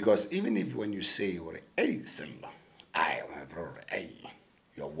 Because even if when you say, hey, Sello, my brother, hey,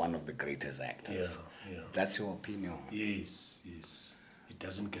 you're one of the greatest actors. That's your opinion. Yes. It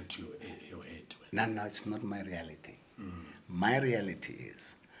doesn't get to your head. No, it's not my reality. My reality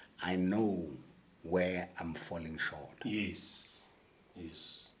is, I know where I'm falling short. Yes.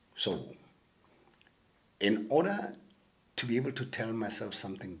 So, in order to be able to tell myself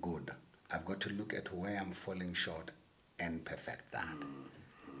something good, I've got to look at where I'm falling short and perfect that.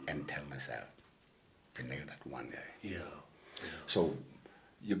 And tell myself, I nailed that one day. So,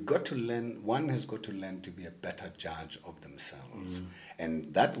 you've got to learn, one has got to learn to be a better judge of themselves.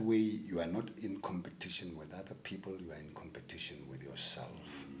 And that way, you are not in competition with other people, you are in competition with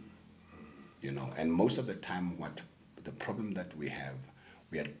yourself. And most of the time, the problem that we have,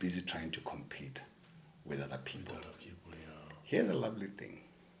 we are busy trying to compete with other people. Here's a lovely thing.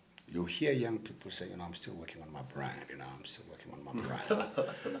 You hear young people say, I'm still working on my brand, I'm still working on my brand.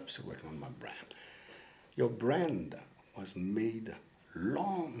 I'm still working on my brand. Your brand was made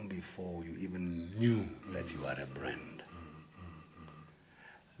long before you even knew that you are a brand.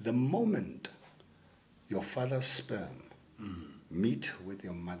 The moment your father's sperm meet with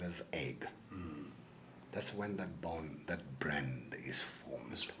your mother's egg, that's when that brand is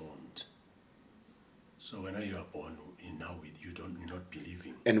formed. So when you are born, now you're not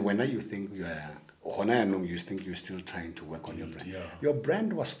believing. And when you think you think you're still trying to work on your brand. Your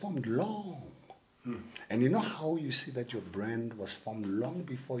brand was formed long. And you know how you see that your brand was formed long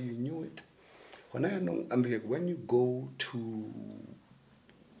before you knew it? When you go to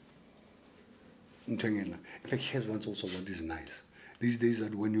in fact, here's what is nice. These days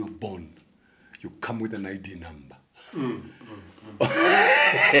that when you are born, you come with an ID number.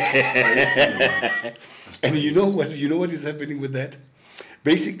 And you know what is happening with that?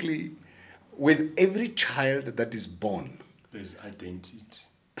 Basically, with every child that is born, there's identity.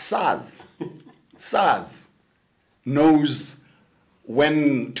 SARS knows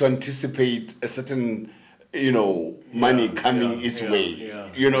when to anticipate a certain money coming its way.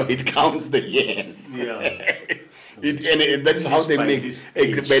 It counts the years. And that is how they make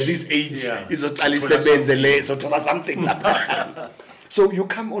by this age something. So you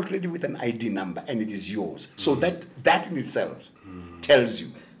come already with an ID number and it is yours. So that in itself tells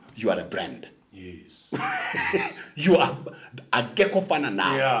you are a brand. Yes. You are a gecko fana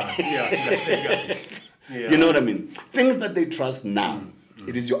now. You know what I mean? Things that they trust now.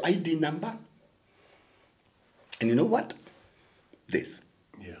 It is your ID number. And you know what? This.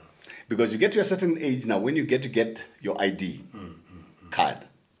 Because you get to a certain age now, when you get your ID card,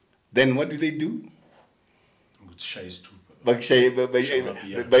 then what do? We used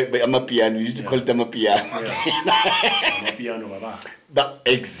to call it amapiano. But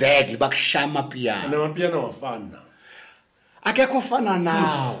exactly, bakshama piano. Amapiano fana. Akekho fana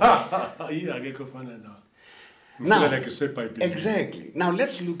now. Now, exactly. Now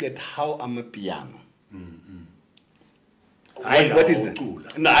let's look at how amapiano. What is that?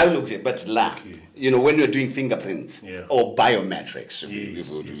 No, I will look at it, but when you're doing fingerprints or biometrics,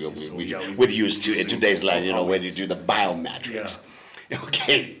 we'd use today's line, when you do the biometrics.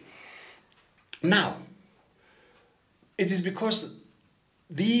 Okay. Now, it is because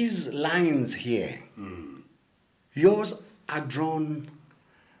these lines here, yours are drawn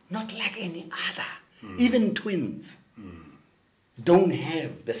not like any other. Even twins don't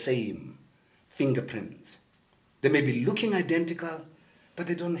have the same fingerprints. They may be looking identical, but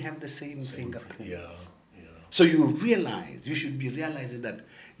they don't have the same fingerprints. So you should be realizing that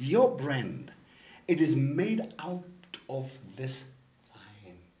your brand, it is made out of this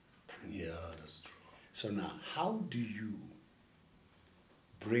fine print. Yeah, that's true. So now, how do you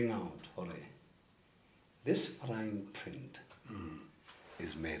bring out, this fine print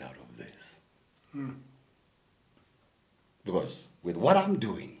is made out of this? Because with what I'm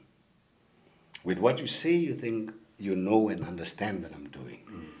doing, with what you say you think you know and understand that I'm doing,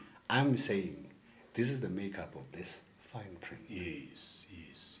 I'm saying this is the makeup of this fine print. Yes.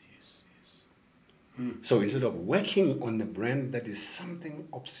 So instead of working on a brand that is something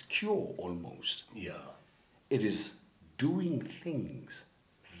obscure almost, it is doing things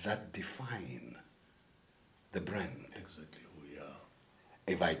that define the brand. Exactly who we are.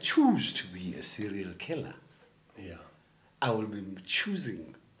 If I choose to be a serial killer, I will be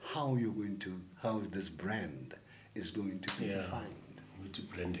choosing how this brand is going to be defined.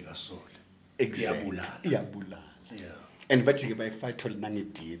 Exactly. Yeah. And but you can fight all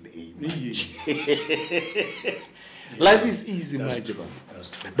DNA. Life is easy, my job.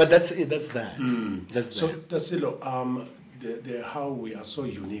 But that's it. That's that. So, Tasilo, how we are so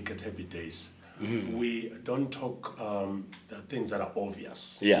unique at Happy Days. We don't talk the things that are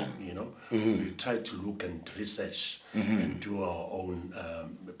obvious. Yeah. You know, we try to look and research and do our own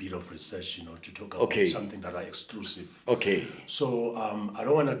bit of research. You know, to talk about something that are exclusive. Okay. So I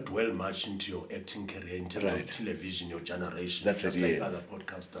don't want to dwell much into your acting career in terms of television, your generation. That's just it. like other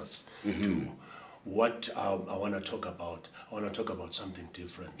podcasters do. What I want to talk about, something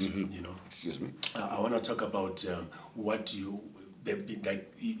different. You know. Excuse me. I want to talk about what you.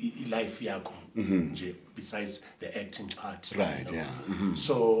 Life yako besides the acting part, right? You know? Yeah.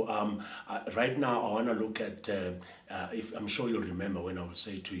 So right now I want to look at if I'm sure you'll remember when I will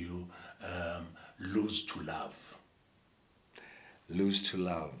say to you, lose to love. Lose to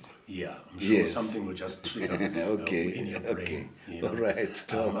love. Yeah, I'm sure something will just trigger in your brain. You know? All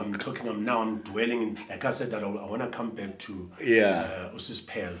right. I'm talking. Now I'm dwelling in. Like I said, that I want to come back to Usis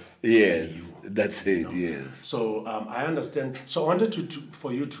Pearl. Yes, that's it. You know? Yes. So I understand. So I wanted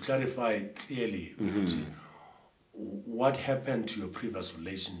for you to clarify clearly what happened to your previous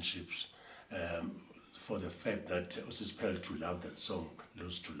relationships for the fact that Usis Pearl to love that song,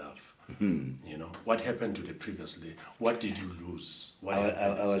 Lose to Love. You know, what happened to the previously? What did you lose?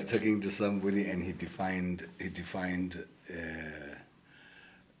 I was talking to somebody and he defined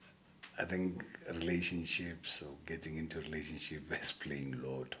I think relationships or getting into a relationship as playing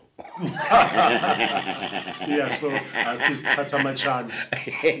Lotto. Yeah, so I just cut my chance.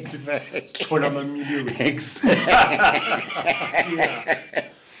 Exactly.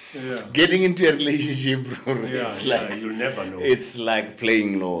 Yeah. Getting into a relationship, it's like you'll never know. It's like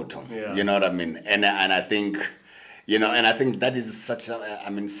playing Lotto. Yeah. You know what I mean? And I think, you know, and I think that is such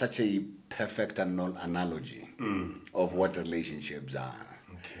a perfect analogy of what relationships are.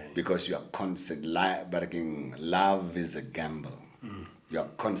 Okay. Because you are constant love is a gamble. You are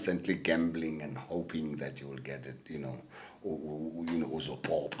constantly gambling and hoping that you will get it, you know,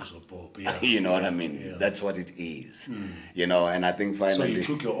 uzopop. You know what I mean? Yeah. That's what it is. You know, and I think finally. So you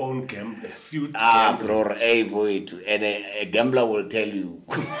took your own gamble, bro, and a gambler will tell you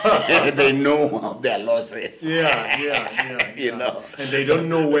they know their losses. Yeah. You know, and they don't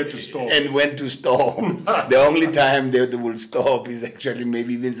know where to stop. And when to stop. The only time they will stop is actually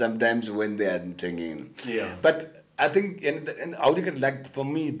maybe even sometimes when they are thinking. Yeah. But I think, and I would like, for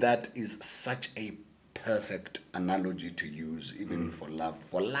me, that is such a perfect analogy to use even for love,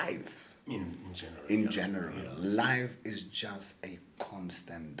 for life. In general. Life is just a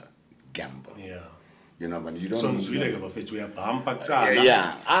constant gamble. Yeah. You know, but you don't. So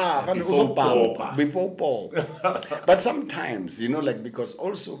before pop. But sometimes, you know, like because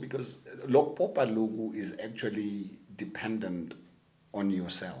lok popa logo is actually dependent on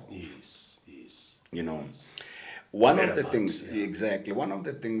yourself. Yes. You know. One of the things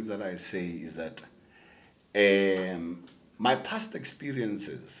that I say is that my past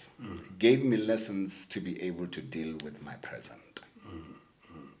experiences gave me lessons to be able to deal with my present.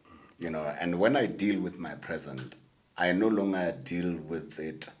 You know, and when I deal with my present, I no longer deal with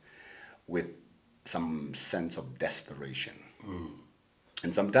it with some sense of desperation.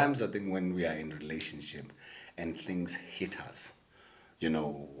 And sometimes I think when we are in a relationship and things hit us, you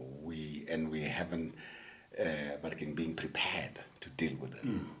know, we haven't being prepared to deal with it.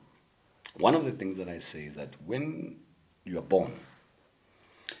 One of the things that I say is that when you are born,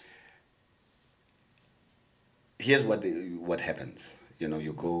 here's what happens. You know,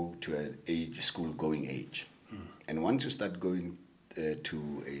 you go to an school-going age. And once you start going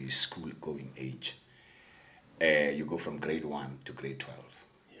to a school-going age, you go from grade 1 to grade 12.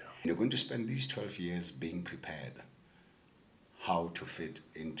 Yeah. And you're going to spend these 12 years being prepared how to fit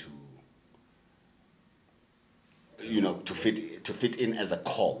into, you know, to fit in as a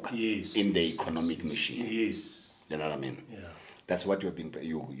cog in the economic machine. Yes. You know what I mean? Yeah. That's what you're being.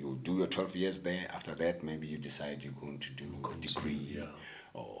 You do your 12 years there. After that, maybe you decide you're going to do a degree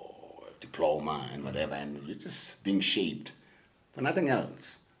or a diploma and whatever, and you're just being shaped for nothing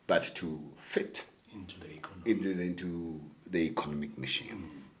else but to fit into the economic machine.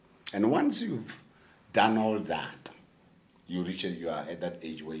 And once you've done all that, you are at that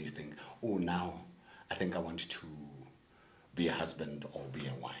age where you think, oh, now I think I want to be a husband or be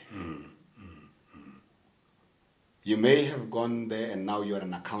a wife. You may have gone there and now you're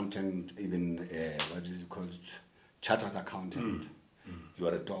an accountant, even, what do you call it, chartered accountant. You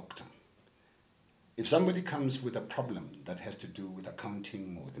are a doctor. If somebody comes with a problem that has to do with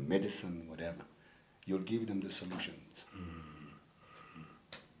accounting or the medicine, whatever, you'll give them the solutions.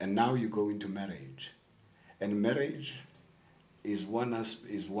 And now you go into marriage. And marriage is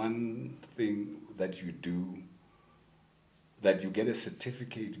one thing that you do, that you get a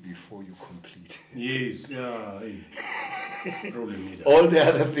certificate before you complete. Yes, yeah. All the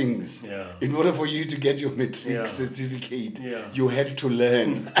other things, yeah. In order for you to get your matric certificate, you had to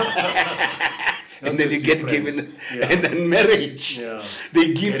learn. And then you get given, and then marriage,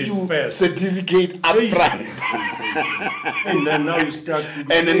 they give you certificate up front. And then now you start.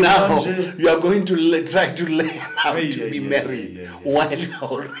 And then now you are going to try to learn how to be married while you're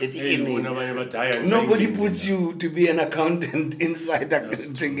already in it. Nobody puts you to be an accountant inside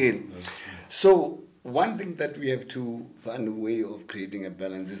accounting. So one thing that we have to find a way of creating a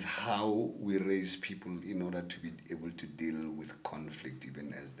balance is how we raise people in order to be able to deal with conflict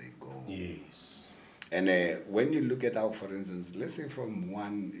even as they go. Yes. And when you look at how, for instance, let's say from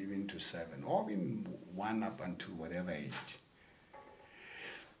 1 even to 7, or even 1 up until whatever age,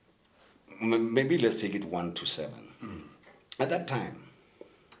 maybe let's take it 1 to 7. At that time,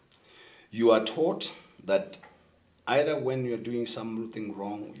 you are taught that either when you're doing something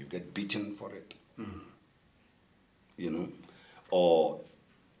wrong, you get beaten for it, you know, or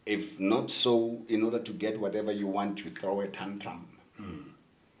if not so, in order to get whatever you want, you throw a tantrum.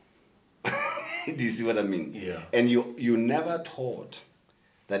 Do you see what I mean? Yeah. And you never taught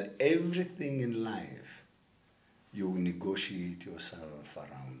that everything in life, you negotiate yourself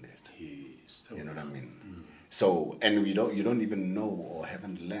around it. Yes. You know what I mean? So, and you don't even know or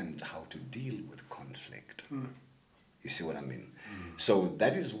haven't learned how to deal with conflict. You see what I mean? So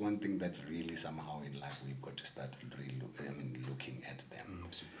that is one thing that really somehow in life we've got to start really looking at them.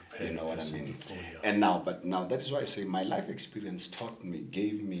 You know what I mean? And now that is why I say my life experience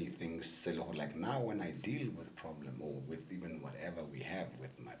gave me things, like now when I deal with a problem or with even whatever we have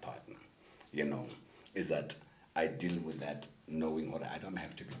with my partner, you know, is that I deal with that knowing I don't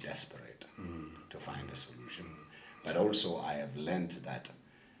have to be desperate to find a solution. But also I have learned that,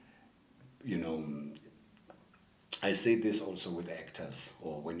 you know, I say this also with actors,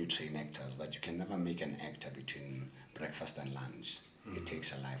 or when you train actors, that you can never make an actor between breakfast and lunch. It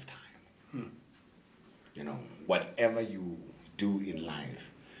takes a lifetime. You know, whatever you do in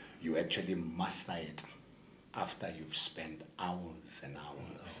life, you actually master it after you've spent hours and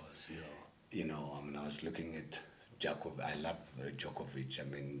hours. You know, I mean, I was looking at I love Djokovic. I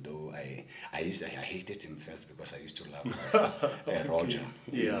mean, though I hated him first because I used to love Roger.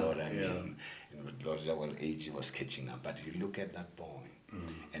 You know what I mean? You know, Roger, age was catching up. But you look at that boy,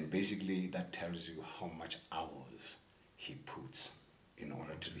 and basically that tells you how much hours he puts in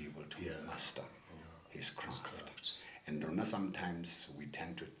order to be able to master his craft. And Rona, sometimes we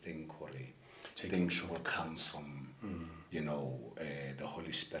tend to think, things will come from, you know, the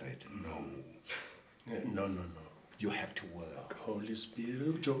Holy Spirit. No. No. You have to work. Holy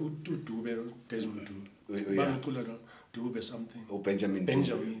Spirit, do something. Oh, Benjamin.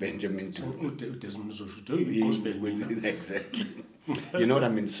 Exactly. You know what I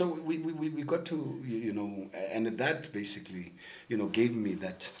mean? So we got to, you know, and that basically, you know, gave me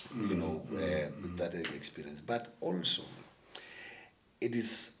that, you know, that experience. But also, it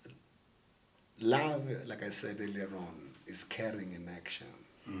is love, like I said earlier on, is caring in action.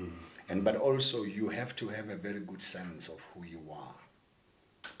 But also you have to have a very good sense of who you are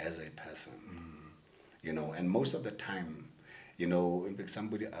as a person. You know, and most of the time, you know, if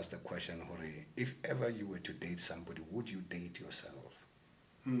somebody asked the question, Hori, if ever you were to date somebody, would you date yourself?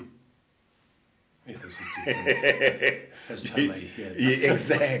 First time I hear that. Yeah,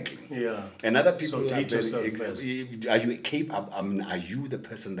 exactly. Yeah. And other people So are date yourself first. are you capable? Are you the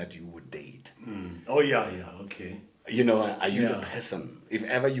person that you would date? Oh yeah, okay. You know, are you the person? If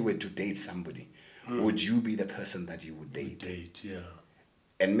ever you were to date somebody, would you be the person that you would date? Yeah.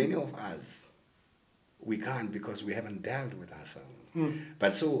 And many of us, we can't because we haven't dealt with ourselves.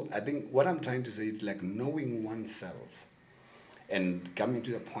 But so I think what I'm trying to say is like knowing oneself and coming to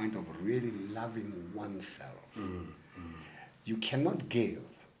the point of really loving oneself. You cannot give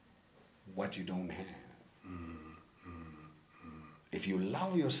what you don't have. If you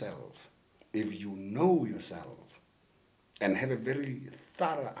love yourself, if you know yourself, and have a very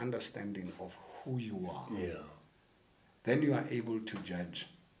thorough understanding of who you are, then you are able to judge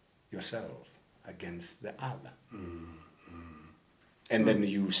yourself against the other. And then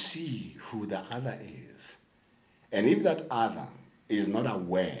you see who the other is. And if that other is not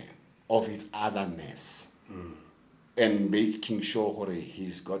aware of his otherness, and making sure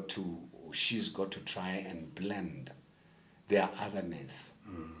he's got to, or she's got to try and blend their otherness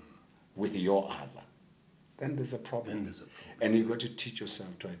with your other, then there's a problem. And you've got to teach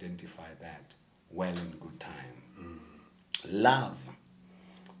yourself to identify that. well in good time. Love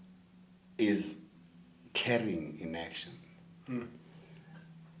is caring in action.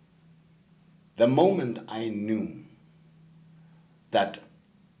 The moment I knew that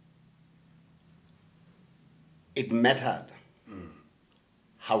it mattered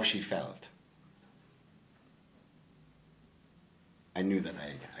how she felt, I knew that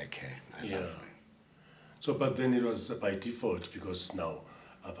I care. I love her. So, but then it was by default because now,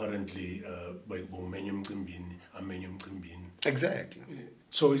 apparently, Exactly.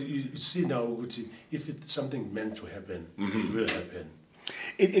 So you see now, if it's something meant to happen, it will happen.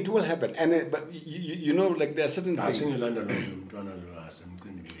 It will happen, and but you know, like there are certain things. You know,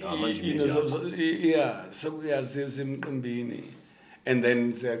 so we are simqindini, and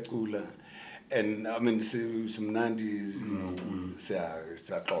then siyacula, and I mean some Nandis, you know,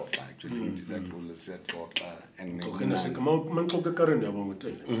 siyaxoxa actually, siyaxoxa, and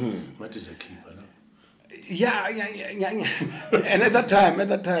yeah. And at that time,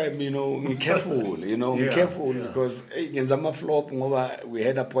 you know, be careful, careful because we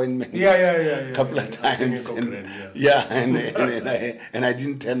had appointments a couple of times. And I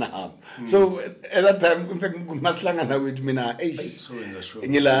didn't turn up. So at that time, in fact, maslangana with mina,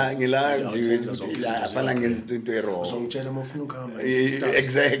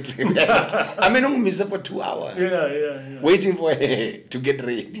 exactly. I mean, I'm missing for 2 hours. Waiting for her to get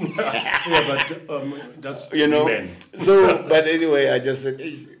ready. That's men. So, but anyway, I just said,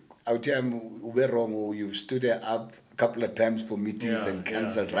 out here, we're wrong. You stood there up a couple of times for meetings and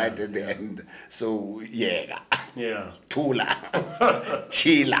cancelled right at the end. So, Tula,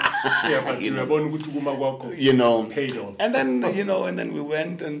 Chila. You know, paid off. And then, and then we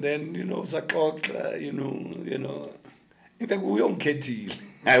went, and then, Sakokla, in fact, we don't get it.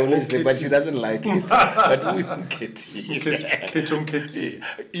 I always say, but she doesn't like it. But we don't get it.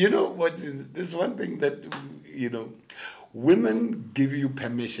 You know what? There's one thing that, women give you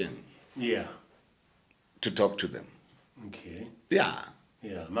permission. To talk to them. Okay. Yeah.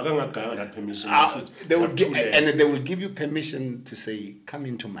 That permission. They will give you permission to say, come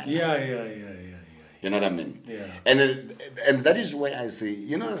into my life. You know what I mean? And that is why I say,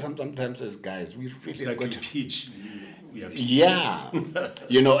 sometimes as guys, we really it's like got to teach.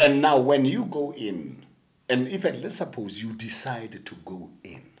 And now when you go in, and if let's suppose you decide to go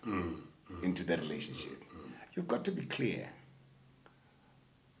in into the relationship, you've got to be clear.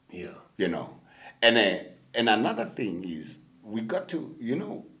 And another thing is we got to,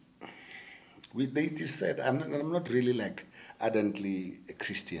 they just said I'm not really like ardently a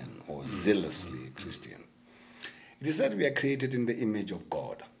Christian or zealously a Christian. It is said we are created in the image of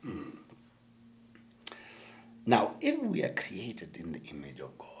God. Now, if we are created in the image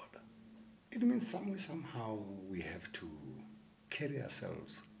of God, it means somehow we have to carry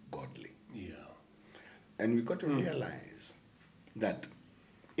ourselves godly. And we got to realize that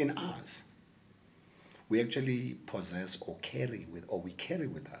in us, we actually possess we carry with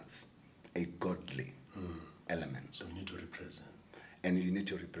us a godly element. So we need to represent. And you need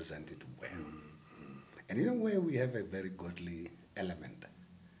to represent it well. And you know where we have a very godly element?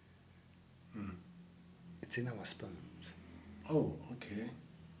 It's in our sperms. Oh, okay.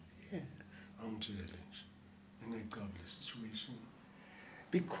 Yes. I'm jealous. In a godly situation.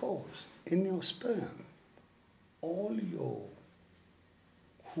 Because in your sperm, all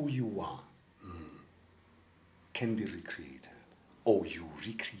who you are can be recreated, or you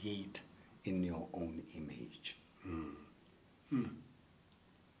recreate in your own image.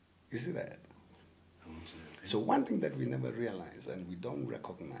 You see that? So one thing that we never realize and we don't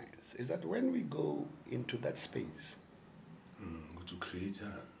recognize is that when we go into that space, to create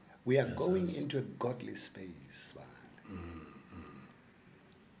we are going into a godly space.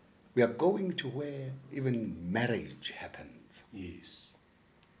 We are going to where even marriage happens. Yes.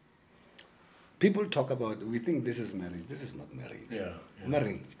 People talk about, we think this is marriage. This is not marriage.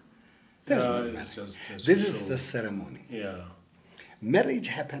 Marriage. This is not marriage. This is a ceremony. Marriage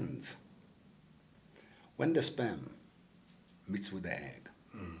happens when the sperm meets with the egg.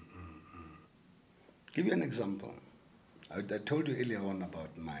 Give you an example. I told you earlier on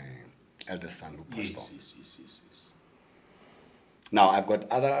about my eldest son who passed on. Yes. Now, I've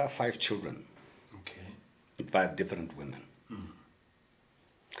got other 5 children. Okay. 5 different women.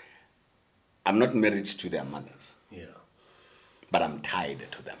 I'm not married to their mothers. But I'm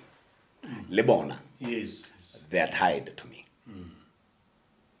tied to them. Lebona. Yes. They are tied to me.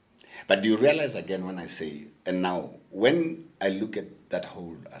 But do you realize again when I say, and now when I look at that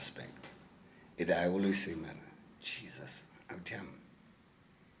whole aspect, I always say, man, Jesus, Autam,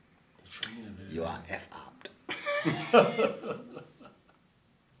 you are F-upped.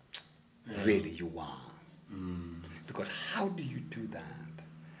 really you are. Because how do you do that?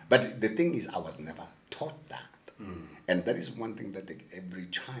 But the thing is, I was never taught that. And that is one thing that every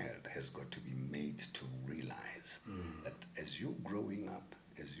child has got to be made to realize, that as you're growing up,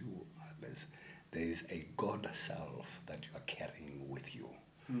 there is a God self that you are carrying with you.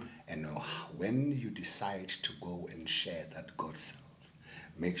 And when you decide to go and share that God self,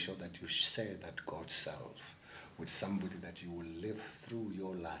 make sure that you share that God self with somebody that you will live through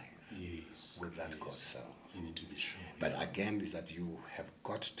your life with that God self. You need to be sure. But again, is that you have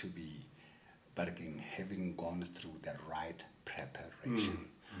got to be having gone through the right preparation.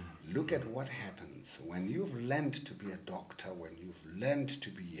 Look at what happens when you've learned to be a doctor, when you've learned to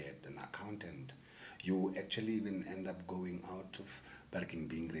be an accountant, you actually even end up going out of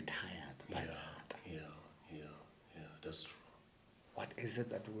being retired by that. Yeah, that's true. What is it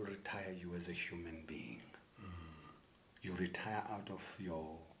that will retire you as a human being? You retire out of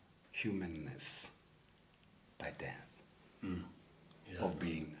your humanness by death, of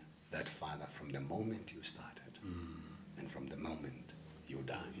being that father from the moment you started, and from the moment you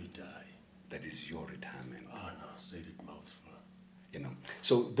die. That is your retirement. Oh no, say it mouthful.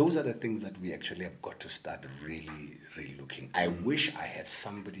 So those are the things that we actually have got to start really looking. I wish I had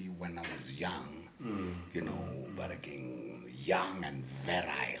somebody when I was young, but again, young and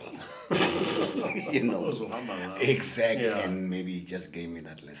virile, exactly, and maybe he just gave me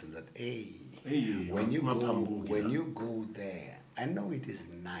that lesson that, when you go there, I know it is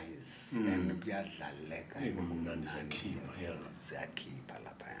nice, and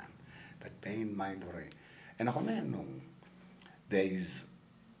but bear in mind, and I know there is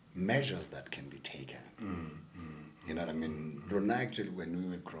measures that can be taken. You know what I mean? Rona, actually, when we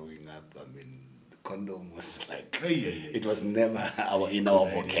were growing up, the condom was like, it was never in our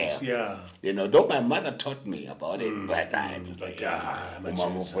vocab. Though my mother taught me about it, but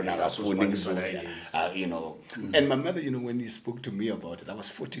and my mother, when he spoke to me about it, I was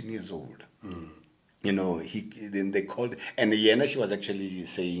 14 years old. Then they called, and she was actually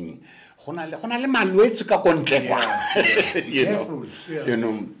saying,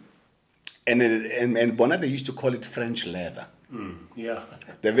 and Bona, they used to call it French leather.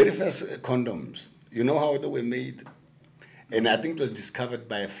 The very first condoms, you know how they were made? And I think it was discovered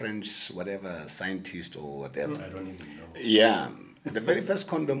by a French, scientist or whatever. I don't even know. Yeah. The very first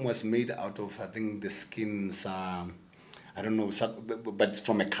condom was made out of, I think, the skins, I don't know, but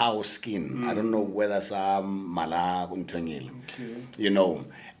from a cow's skin. I don't know whether some mala,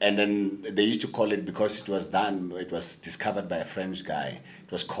 and then they used to call it, because it was discovered by a French guy,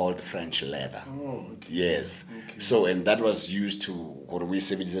 it was called French leather. Oh, okay. Yes. Okay. So, and that was used to, what we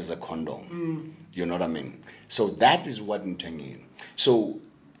say, as a condom. You know what I mean? So that is what Ntengile. So,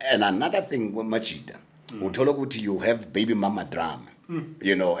 and another thing, Majida, you have baby mama drama.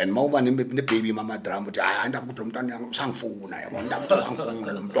 And more than the baby mama drama, I end up with some phone.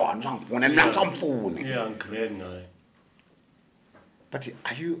 But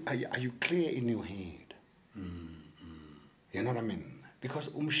are you clear in your head? You know what I mean? Because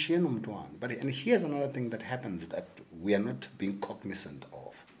but and here's another thing that happens that we are not being cognizant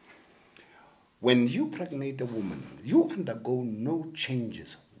of. When you pregnate a woman, you undergo no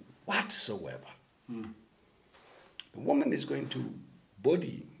changes whatsoever. The woman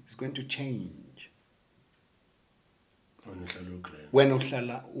body is going to change. When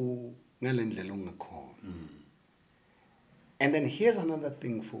uhlala ngalendlela ungakhona. And then here's another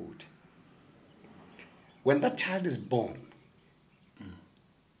thing, food. When that child is born,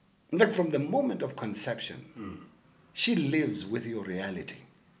 in fact, from the moment of conception, she lives with your reality.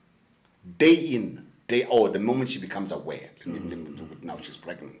 Day in, day out, the moment she becomes aware, now she's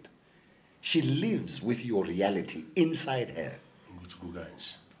pregnant. She lives with your reality inside her.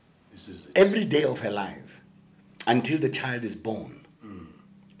 Every day of her life, until the child is born.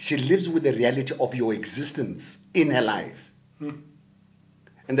 She lives with the reality of your existence in her life.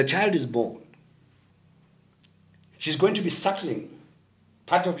 And the child is born. She's going to be suckling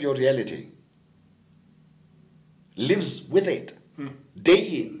part of your reality. Lives with it. Day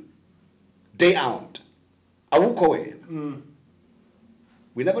in, day out.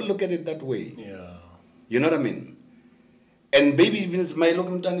 We never look at it that way. You know what I mean? And baby even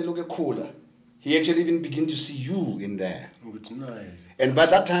look cooler. He actually even begin to see you in there. And by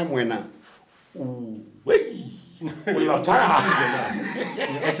that time when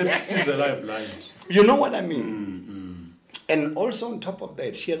you know what I mean? And also on top of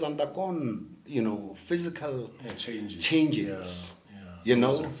that, she has undergone, physical changes. You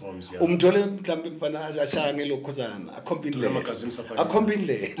know,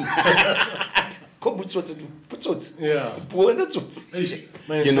 Yeah.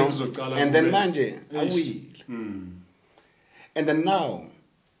 You know, and then manje, I will. And then now,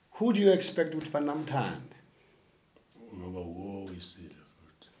 who do you expect with Fanamtan?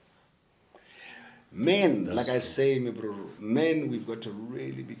 Men, like I say, my bro, men, we've got to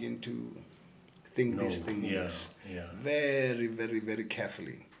really begin to think these things very, very, very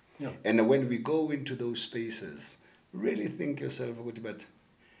carefully. Yeah. And when we go into those spaces, really think yourself, but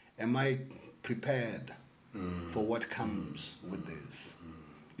am I prepared for what comes with this?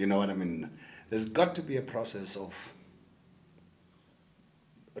 You know what I mean? There's got to be a process of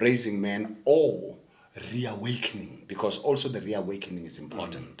raising men or reawakening, because also the reawakening is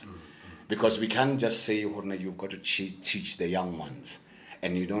important. Because we can't just say, you've got to teach the young ones,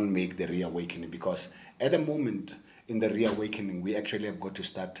 and you don't make the reawakening, because at the moment in the reawakening, we actually have got to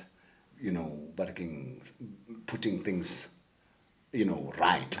start, you know, putting things, you know,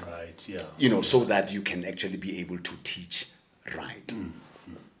 right. Right, yeah. You know, so that you can actually be able to teach right.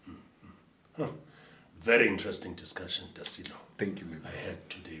 Huh. Very interesting discussion, Dasilo. Thank you. I had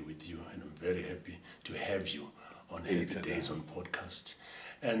today with you, and I'm very happy to have you on Happy Days on podcast.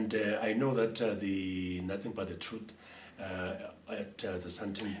 And I know that the Nothing But the Truth at the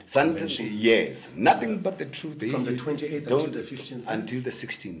Sandton Convention. Yes, Nothing But the Truth. From the 28th until the 15th? Until the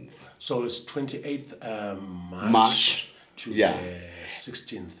 16th. So it's 28th March to the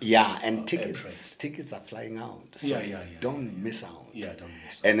 16th. Yeah, and tickets are flying out. So yeah. Don't miss out. Yeah, don't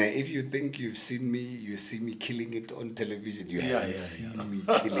miss out. And if you think you've seen me, you see me killing it on television, you haven't seen me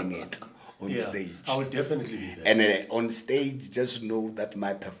killing it on stage. I would definitely be there. And on stage, just know that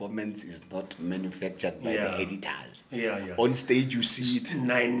my performance is not manufactured by the editors. Yeah. On stage, you see it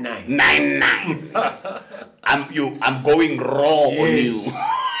 9-9. 9-9. I'm going raw on you.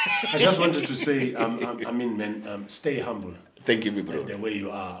 I just wanted to say, stay humble. Thank you, my bro. The way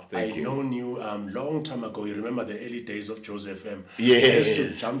you are. Thank you. Known you long time ago. You remember the early days of Joseph M. Yes. I used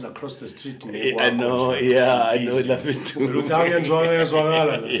to jump across the street. I know, I know that too.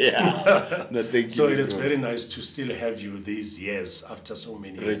 Yeah. No, thank you. So it is very nice to still have you these years after so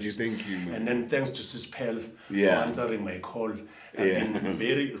many years. Reggie, thank you, man. And then thanks to Sis Pearl for answering my call. I've been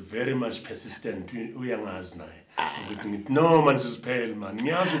very, very much persistent. No, man, Sis Pearl, man.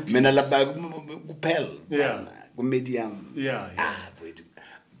 Yeah. Medium. Yeah.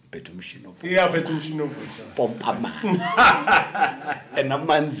 Better machine. Pompa and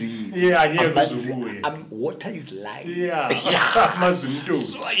amanzi. Water is life.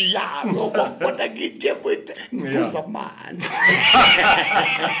 What I get with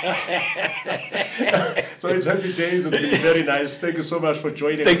So it's Happy Days. It's been very nice. Thank you so much for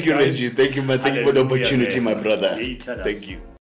joining us. Thank you, Reggie. Thank you, man. Thank you for the opportunity, my brother. Thank you.